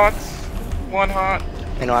no hots. One hot.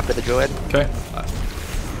 Interrupted the druid. Okay.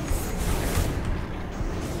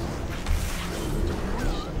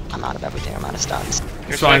 I'm out of everything. I'm out of stuns.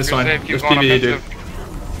 It's fine, it's fine. There's PvE, dude.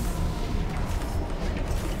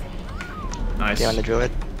 Nice. Fearing the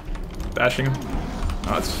druid. Bashing him.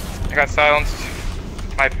 Oh, it's... I got silenced.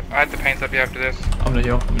 I have to paint up you after this. I'm gonna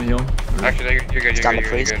heal. I'm gonna heal him. Actually, you're good. You're good.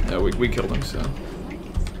 You're good. Yeah, we killed him, so.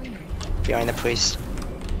 Fearing the priest.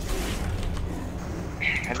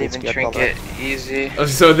 I didn't even trinket easy.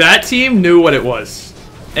 So that team knew what it was,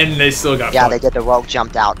 and they still got. Yeah, fucked. they did. The rogue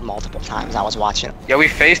jumped out multiple times. I was watching. Yeah, we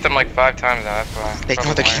faced them like 5 times now. That's why. They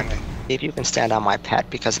know the game. If you can stand on my pet,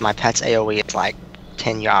 because my pet's AOE is like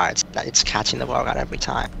 10 yards. It's catching the rogue out every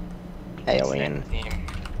time. AOE and.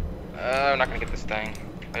 I'm not gonna get this thing.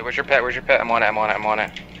 Wait, where's your pet? Where's your pet? I'm on it. I'm on it. I'm on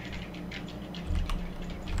it.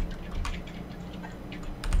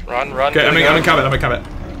 Run, run. Okay, I'm in combat. I'm in combat.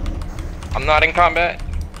 I'm not in combat.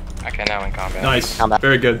 Okay, now I'm in combat. Nice. Combat.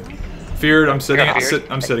 Very good. Feared. I'm sitting it. Feared.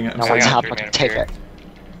 I'm sitting it. No one's out, but take it.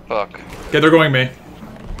 Fuck. Okay, they're going me.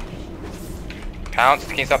 Pounce.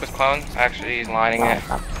 Can you stop his clone? Actually, he's lining it.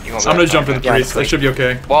 I'm gonna jump in the priest. That should be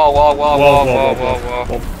okay. Wall, wall, wall, wall, wall, wall,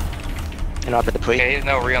 wall. Interrupted the priest. Okay, he's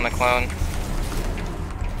no re on the clone.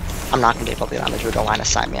 I'm not gonna be able to get on the druid line of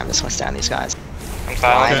sight me. I'm just gonna stand these guys. I'm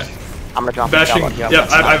silent. Okay. I'm gonna drop Bashing. the Yeah,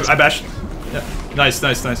 I bashed. Yeah. Nice,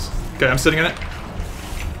 nice, nice. Okay, I'm sitting in it.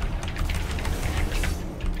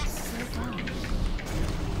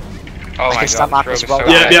 Oh my stun god, lock this this rogue is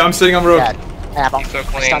so rogue. Yeah, bad. yeah, I'm sitting on rogue. Yeah, He's so my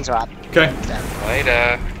clean. stuns are up. Okay.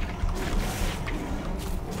 Later.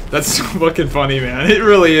 That's fucking funny, man. It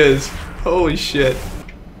really is. Holy shit.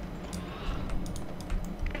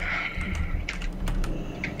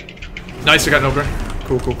 Nice, I got an opener.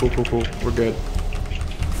 Cool, cool, cool, cool, cool. We're good.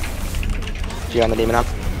 You on the demon up?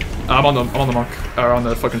 I'm on the monk. Or on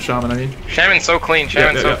the fucking shaman, I mean. Shaman's so clean.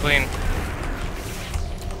 Shaman's so clean.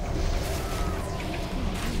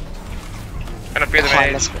 Trying to fear the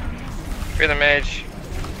mage. Fear the mage.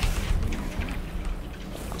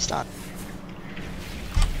 I'm stunned.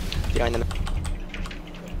 Behind them.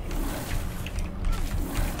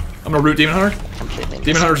 I'm gonna root Demon Hunter. Completely.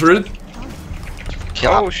 Demon Hunter's rooted.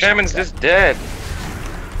 Kill Oh, up. Shaman's just dead.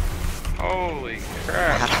 Holy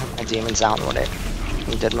crap. I had my demons out with it.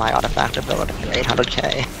 He did my artifact ability for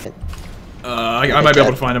 800k. I might be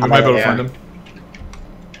able to find him. I might be able to find him.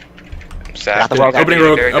 Sad. Opening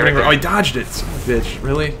rogue. Opening rogue. Oh, I dodged it. Son of a bitch.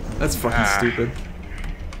 Really? That's fucking stupid.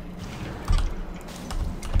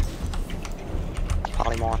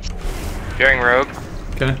 Polymorph. Fearing rogue.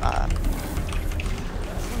 Okay.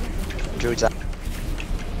 Druid's up.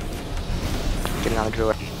 Getting on the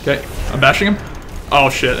druid. Okay. I'm bashing him. Oh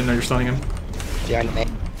shit! I know you're stunning him. Behind the mate.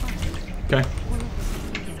 Okay.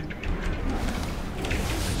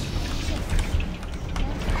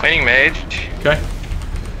 Cleaning mage. Okay.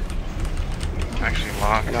 Actually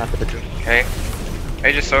locked. And after the druid. Okay.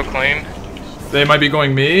 Mage is so clean. They might be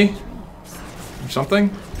going me. Or something.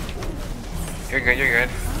 You're good, you're good.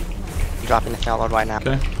 I'm dropping the fellow right now.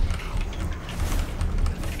 Okay.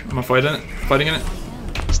 I'm gonna fight in it. Fighting in it.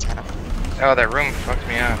 Stand up. Oh, that room fucked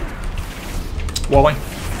me up. Walling.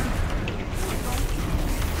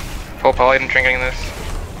 Full poly and trinketing this.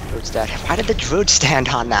 Druid's dead. Why did the druid stand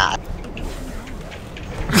on that?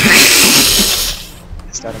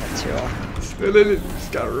 Starting at 2.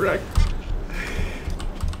 Just got wrecked.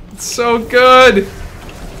 It's so good.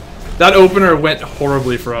 That opener went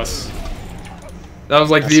horribly for us. That was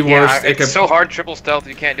like the worst. It's so hard triple stealth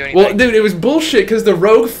you can't do anything. Well, dude, it was bullshit because the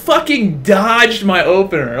rogue fucking dodged my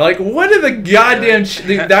opener. Like, what are the goddamn...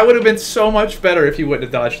 Dude, that would have been so much better if he wouldn't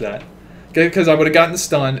have dodged that. Because I would have gotten the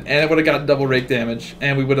stun, and it would have gotten double rake damage,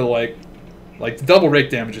 and we would have, like, the double rake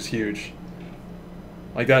damage is huge.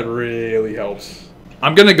 Like, that really helps.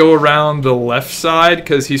 I'm going to go around the left side,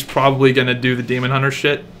 because he's probably going to do the Demon Hunter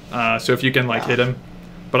shit. So if you can, like, hit him.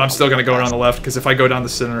 But I'm still going to go around the left, because if I go down the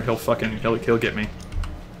center, he'll get me.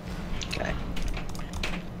 Okay.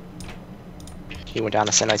 He went down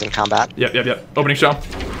the center, he's in combat. Yep. Opening shell.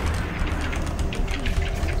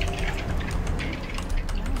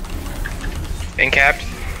 Incapped.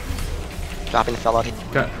 Dropping the fellow.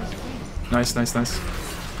 Okay. Nice.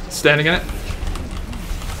 Standing in it.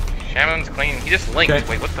 Shaman's clean. He just linked. Okay.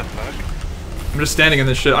 Wait, what the fuck? I'm just standing in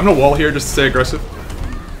this shit. I'm gonna wall here just to stay aggressive.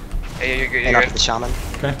 Hey, you're good. And up to the shaman.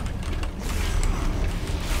 Okay.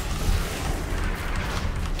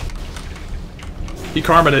 He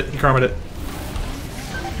karma'd it. He karma'd it.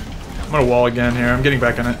 I'm gonna wall again here. I'm getting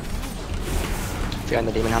back in it. If you're in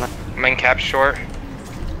the demon hunter. Main cap short.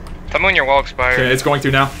 Tell me when your wall expires. Okay, it's going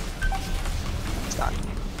through now. It's done.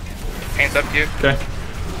 Hands up to you. Okay.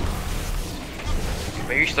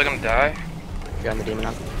 Maybe you should let him die. If you're in the demon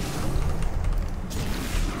hunter.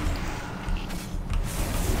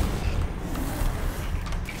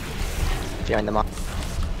 If you're in the mob.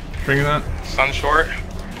 Bringing that. Sun short.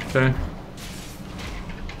 Okay.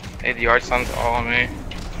 Hey, the yard sun's all on me.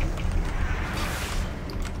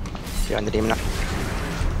 If you're in the demon hunter.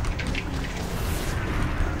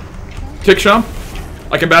 Kick Sham.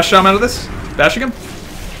 I can bash Sham out of this. Bashing him.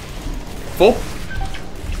 Full.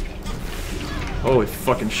 Holy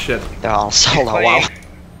fucking shit. They're all solo. Wow.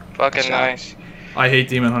 Fucking nice. I hate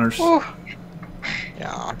demon hunters. Woo.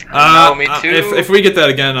 Yeah. No, me too. If we get that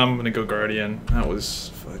again, I'm gonna go Guardian. That was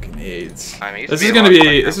fucking AIDS. I mean, This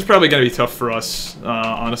is probably gonna be tough for us,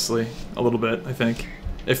 honestly, a little bit. I think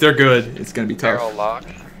if they're good, it's gonna be tough. Barrel lock.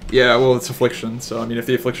 Yeah, well, it's affliction, so I mean, if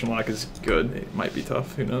the affliction lock is good, it might be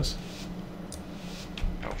tough. Who knows?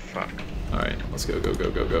 Oh fuck. All right, let's go, go, go,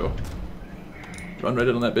 go, go. Run right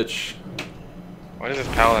in on that bitch. What is this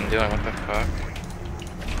paladin doing? What the fuck?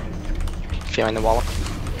 If you're in the Warlock.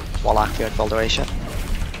 Warlock, if you're at full duration.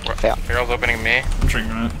 Fail. Barrel's opening me. I'm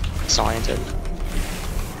drinking that. Disoriented.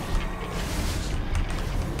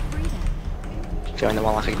 If you're in the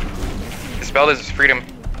Warlock. The spell is freedom.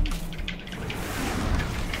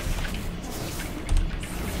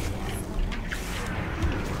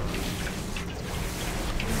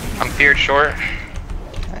 I'm feared short.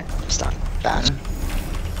 Okay, it's done. Bash.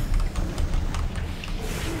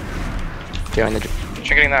 If you're in the...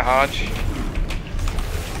 Trinketing that Hodge.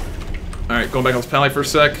 Alright, going back on this pally for a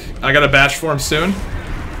sec. I got a bash for him soon.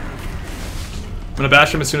 I'm gonna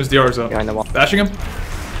bash him as soon as DR's up. You're in the wall. Bashing him.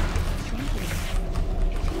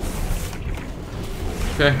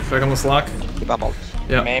 Okay, back on this lock. Keep up all.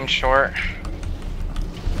 Yeah. Maim short.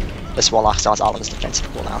 This Warlock starts all of his defensive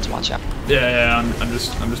cooldowns, watch out. Yeah, I'm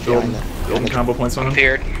just building combo points on him.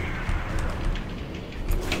 Feared.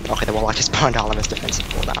 Okay, the Warlock just burned all of his defensive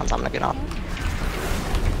cooldowns, I'm gonna get up.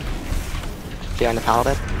 Fear in the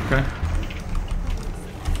Paladin. Okay.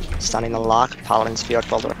 Stunning the lock, Paladin's feared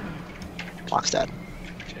folder. Lock's dead.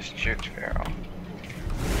 Just juked Barrel.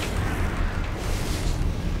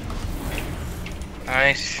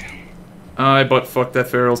 Nice. I butt fucked that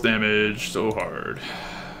Feral's damage so hard.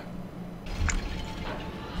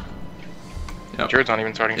 Yep. Druid's not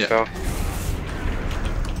even starting spell.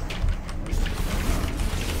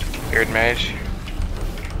 Feared mage.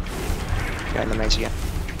 You're in the mage again.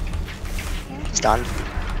 Stunned.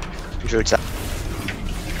 Druid's up.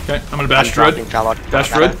 Okay, I'm gonna bash Druid. Bash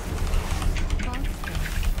Druid.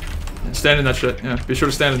 And stand in that shit. Yeah, be sure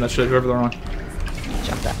to stand in that shit, whoever they're on.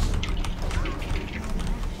 Jump that.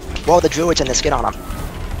 Whoa, the Druid's in the skin on him.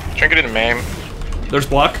 Trinketed and maim. There's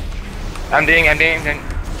block. I'm ding.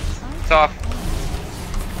 It's off.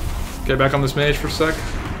 Okay, back on this mage for a sec.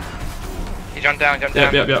 He jumped down.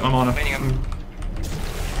 Yep, I'm on him. Cleaning him.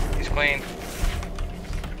 He's clean.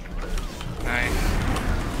 Nice.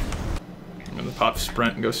 I'm gonna pop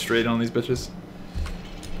sprint and go straight on these bitches.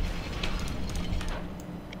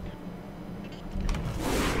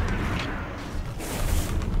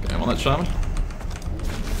 Okay, I'm on that shaman.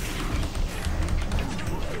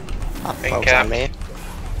 Focus on me. I'm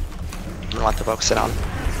gonna let the book sit on.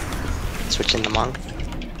 Switching the monk.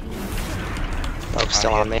 Boke's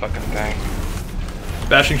still on me. Fucking thing.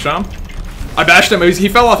 Bashing Sham. I bashed him. He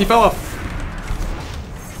fell off.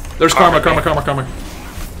 There's karma.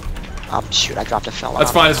 Oh shoot, I dropped a fell.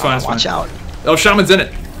 That's fine. Watch out. Oh, Shaman's in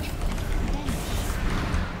it.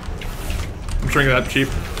 I'm drinking that cheap.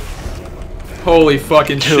 Holy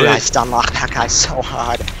fucking shit. Dude, I stun locked that guy so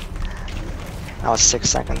hard. That was 6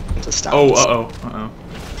 seconds to stun. Oh, uh-oh.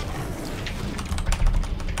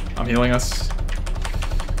 I'm healing us.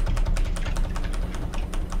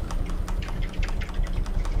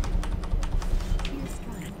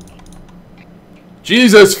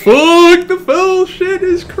 Jesus, fuck! The fell shit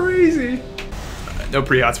is crazy. No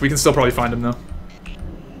pre-hots. We can still probably find him though.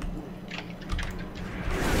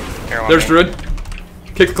 There's Druid.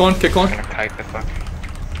 Kick the clone. I'm gonna kite the fuck.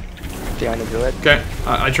 Fearing the Druid. Okay,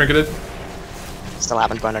 I trinketed. Still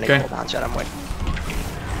haven't burned any cooldowns yet. I'm waiting.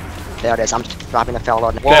 There it is. I'm dropping the fell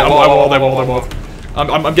load. Okay, I walled.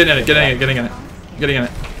 I'm getting in it. Getting in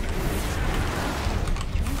it.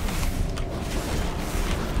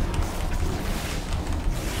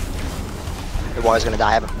 The war's gonna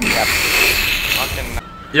die. Yep.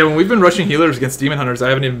 Yeah, when we've been rushing healers against demon hunters, I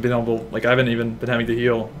haven't even been able, like, I haven't even been having to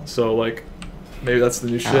heal. So, like, maybe that's the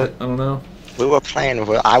new shit. I don't know. We were playing,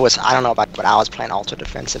 I don't know about, but I was playing ultra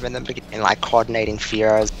defensive in the beginning, like coordinating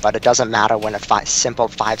fears, but it doesn't matter when a simple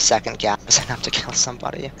 5-second gap is enough to kill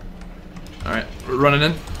somebody. Alright, we're running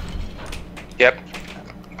in. Yep.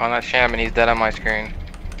 On that sham, and he's dead on my screen.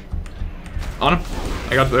 On him.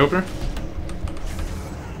 I got the opener.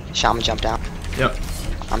 Shaman jumped down. Yep.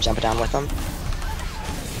 I'm jumping down with him.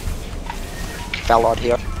 Fell Lord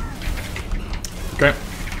here. Okay.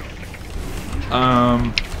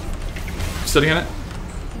 Sitting in it.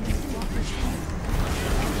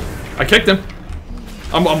 I kicked him.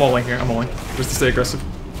 I'm ulling here. I'm ulling. Just to stay aggressive.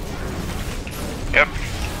 Yep.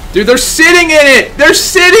 Dude, they're sitting in it! They're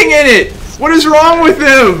sitting in it! What is wrong with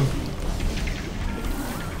them?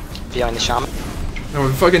 Feeling the shaman. No,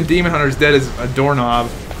 the fucking demon hunter's dead as a doorknob.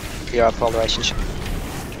 Fear of polarization.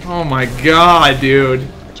 Oh my god, dude.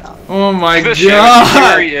 Good job. Oh my The god!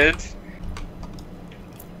 shaman period.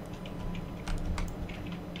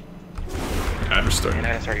 I'm restarting. And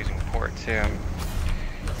I start using port too. I'm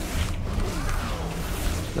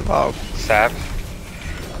The bow. sapped.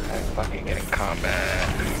 I'm fucking getting combat.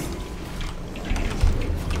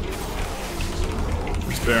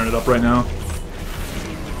 Just bearing it up right now.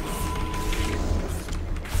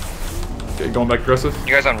 Okay, going back aggressive.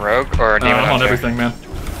 You guys on rogue or demon I'm on hunter? everything, man.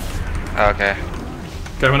 Oh, okay.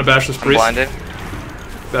 Okay, I'm gonna bash this I'm priest. blinded.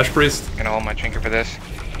 Bash priest. Gonna hold my trinket for this.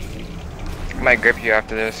 I might grip you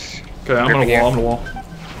after this. Okay, I'm gonna wall. I'm gonna wall.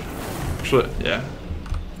 Actually, yeah.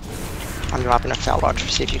 I'm dropping a Fell Lord to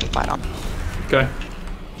see if you can fight on. Okay.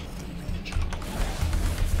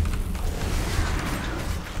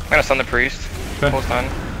 I'm gonna stun the priest. Okay. Full stun.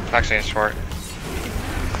 Actually, it's short.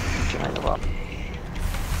 Feeling the bow.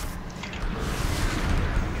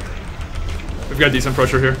 We've got decent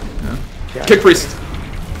pressure here. Yeah. Feeling Kick the priest.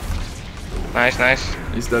 Nice, nice.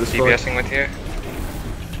 He's dead as fuck. DPSing with you.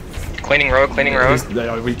 Cleaning rogue, cleaning rogue.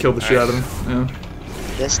 Yeah, we killed the shit out of him. Yeah.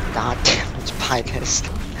 This got damaged by this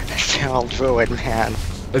feral druid, man.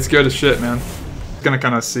 It's good as shit, man. Gonna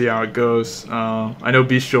kind of see how it goes. I know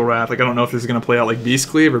Bestial Wrath. Like, I don't know if this is gonna play out like Beast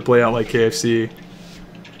Cleave or play out like KFC.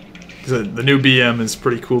 Because the new BM is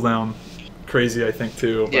pretty cooldown crazy, I think,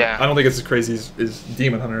 too. But Yeah. I don't think it's as crazy as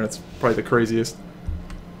Demon Hunter. That's probably the craziest.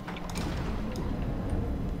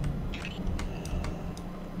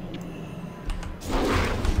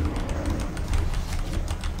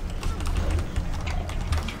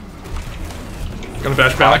 Gonna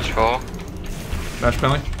bash Dodge penalty. full. Bash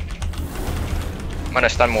penalty. I'm gonna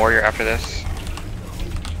stun warrior after this.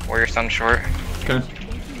 Warrior stun short. Okay.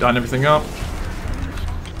 Done everything up.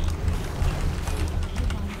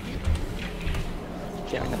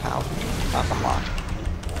 Feeling the power. I'm locked.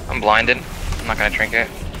 I'm blinded. I'm not gonna trinket.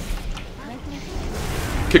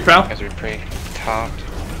 Kick pal. You guys are pretty topped.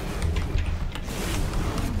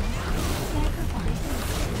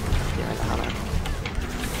 Feeling the hunter.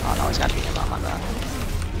 Oh no, he's got to be about my back.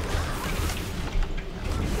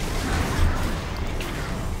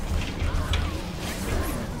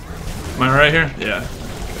 Am I right here? Yeah.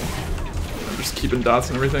 Okay. I'm just keeping dots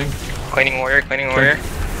and everything. Cleaning warrior, cleaning warrior.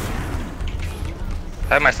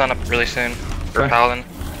 I have my stun up really soon. For Okay. paladin.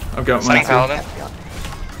 I've got Stunning mine. paladin.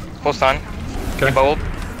 Full stun. Okay. Bubbled.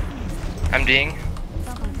 MDing.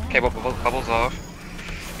 Okay, bubbles off.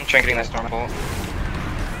 I'm trinketing this storm bolt.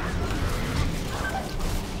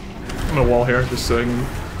 I'm gonna wall here just so I can.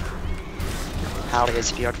 Pally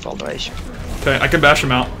is feared full duration. Okay, I can bash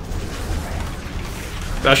him out.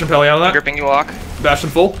 Bash him Pally out of that. Gripping you lock. Bash him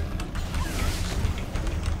full.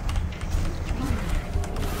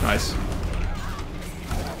 Nice.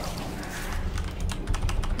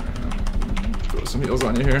 Throw some heals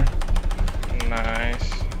on you here.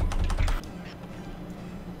 Nice.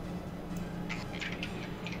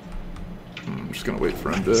 I'm just gonna wait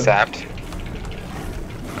for him to. Sapped.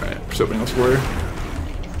 Alright, just opening this warrior.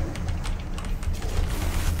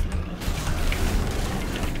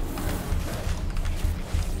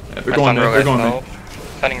 Yeah, they're going there. They're going there.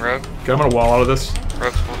 Stunning rogue. Okay, I'm gonna wall out of this.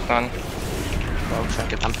 Rogue's full stun. Well,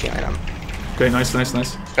 trinket, I'm feeling him. Okay, nice, nice,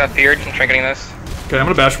 nice. Got feared. I'm trinketing this. Okay, I'm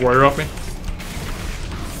gonna bash warrior off me.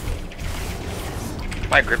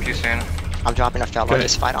 Might grip you soon. I'm dropping a Fell Lord Okay.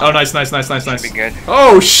 this fight on. Oh, nice, nice, nice, nice, nice. Should be good.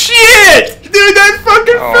 Oh shit! Dude, that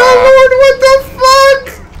fucking Oh, Fell Lord, what the fuck?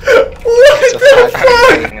 What the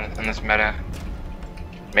fuck? In this meta.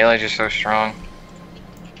 Melee's just so strong.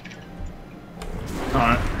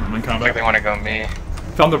 Alright, I'm in I think combat. they want to go me.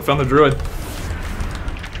 Found the druid.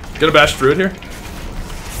 Get a bash druid here.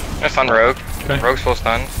 I'm gonna stun rogue. Okay. Rogue's full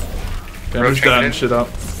stun. Okay, I'm Rogue just dotting trinketed. shit up.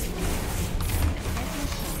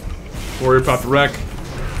 Warrior popped a wreck.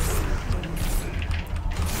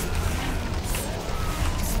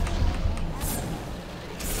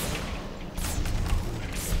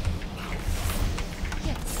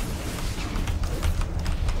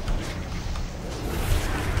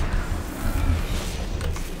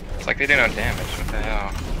 It's like they do no damage. What the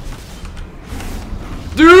hell?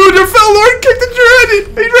 Dude, your fellow lord kicked the druid!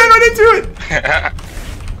 He ran right into it!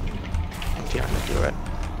 I'm feeling the druid.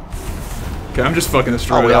 Okay, I'm just fucking this Oh,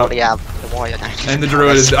 druid we up. already have the warrior. And the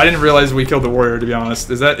druid is. I didn't realize we killed the warrior, to be honest.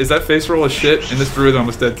 Is that face roll a shit? And this druid's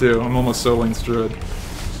almost dead too. I'm almost soloing this druid.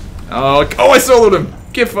 Oh, I soloed him!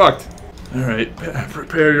 Get fucked! Alright,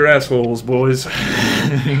 prepare your assholes, boys.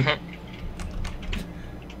 Alright.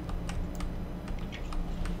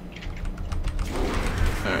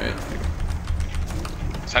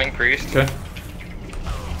 Stunning priest. Okay.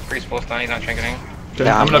 Priest full stun, he's not trinketing. Okay,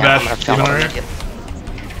 I'm gonna bash Steven over here.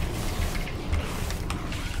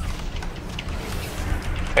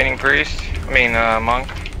 Fighting priest. I mean, monk.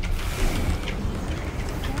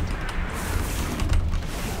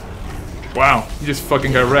 Wow, he just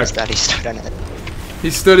fucking got wrecked. He stood in it. He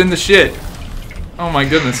stood in the shit. Oh my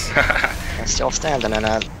goodness. I'm still standing in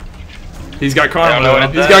it. He's got karma know though.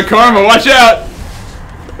 what He's it got does. karma, watch out!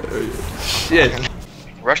 Shit.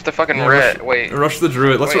 Rush the fucking Yeah, red. Wait. Rush the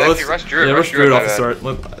druid. Let's rush druid. Yeah, Rush rush druid off the druid,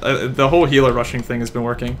 start. The whole healer rushing thing has been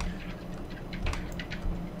working.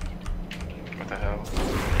 What the hell?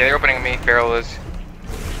 Yeah, they're opening me. Feral is.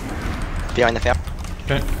 Behind the fair.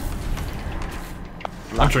 Okay.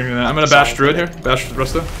 I'm drinking that. I'm gonna bash druid here. Bash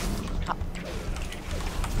Rusto.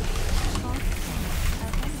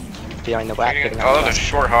 Behind the whack. Oh, those are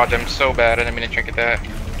short hodge. I'm so bad. I didn't mean to trinket that.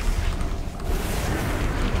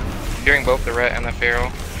 Fearing both the ret and the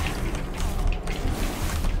feral.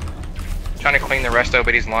 Trying to clean the resto,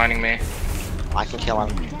 but he's lining me. I can kill him.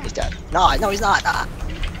 He's dead. No, he's not. Ah.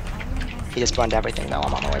 He just burned everything though.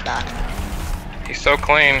 I'm on my way back. He's so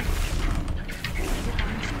clean.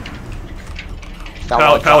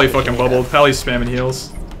 Pally fucking bubbled. Pally's spamming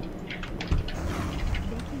heals.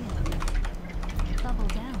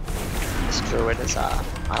 This druid is I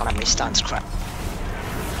don't have any stuns. Crap.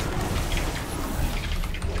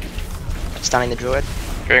 Stunning the druid.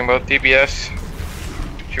 Fearing both DPS.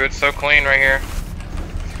 Druid's so clean right here.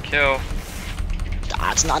 Kill.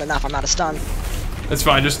 Ah, it's not enough. I'm not a stun. It's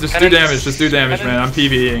fine. Just do damage. Just do damage, man. I'm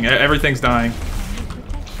PvEing. Everything's dying.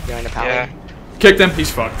 Behind the pally. Yeah. Kicked him. He's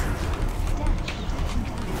fucked.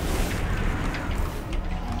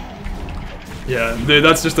 Yeah, dude,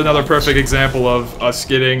 that's just another perfect example of us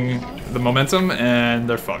getting the momentum, and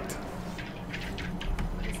they're fucked.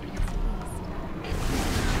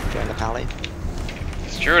 Behind the pally.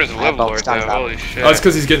 This Druid is a live lord though. Holy shit. Oh, it's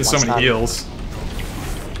because he's getting so many heals.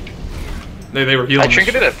 They were healing. I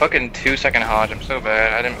trinketed a fucking 2-second hodge. I'm so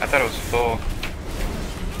bad. I thought it was full.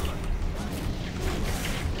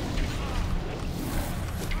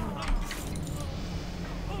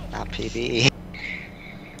 Not PvE.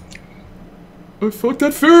 I fucked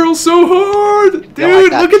that feral so hard!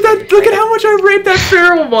 Dude, like look at that! Look at how much I raped that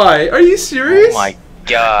feral by! Are you serious? Oh my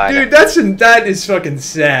god. Dude, that is fucking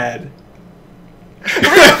sad.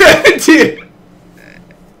 Dude.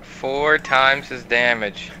 4 times his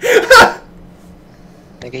damage. I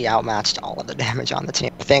think he outmatched all of the damage on the team.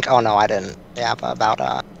 I think. Oh no, I didn't. They have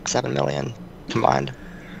about 7 million combined.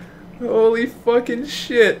 Holy fucking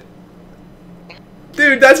shit.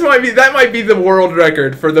 Dude, that might be the world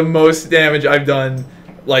record for the most damage I've done,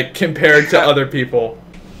 like, compared to other people.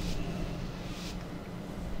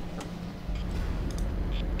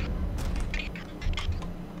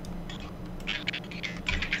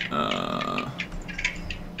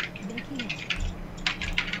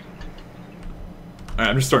 Alright,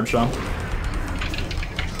 I'm just starting Sham.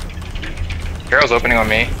 Carol's opening on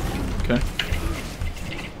me. Okay.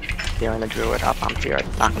 Fearing the druid up. I'm feared.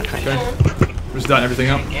 Not gonna drink. Okay. We're just dotting everything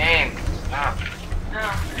up. Game. Stop.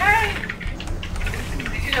 Hey!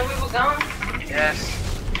 Did you know we were gone? Yes.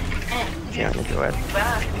 Fearing the druid.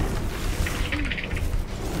 Bye.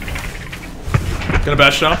 Gonna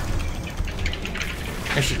bash Sham.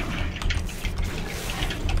 Actually.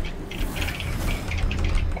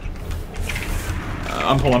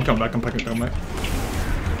 I'm coming back. I'm coming back.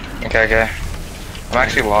 Okay. I'm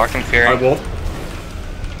actually locked in fearing. Alright, Wolf.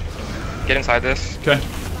 Get inside this. Okay.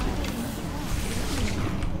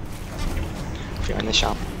 Fearing the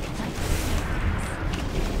shop.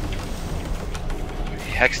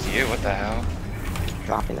 He hexed you. What the hell?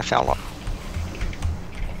 Dropping the fellow.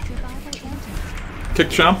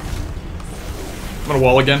 Kick Sham. I'm gonna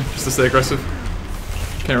wall again, just to stay aggressive.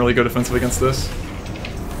 Can't really go defensive against this.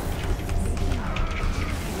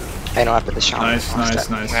 I know after the shop. Nice.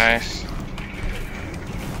 Nice.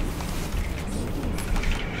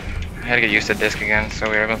 had to get used to disc again, so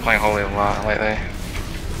we've been playing Holy a lot lately.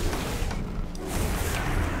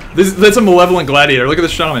 That's a malevolent gladiator. Look at the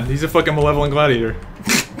shaman. He's a fucking malevolent gladiator.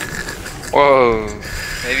 Whoa.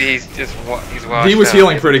 Maybe he's just he's washed He was up.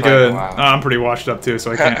 healing pretty good. I'm pretty washed up too,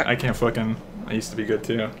 so I can't fucking. I used to be good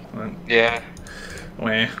too. But, yeah.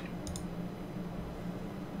 Wah.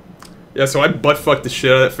 Yeah, so I butt fucked the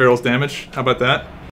shit out of that Feral's damage. How about that?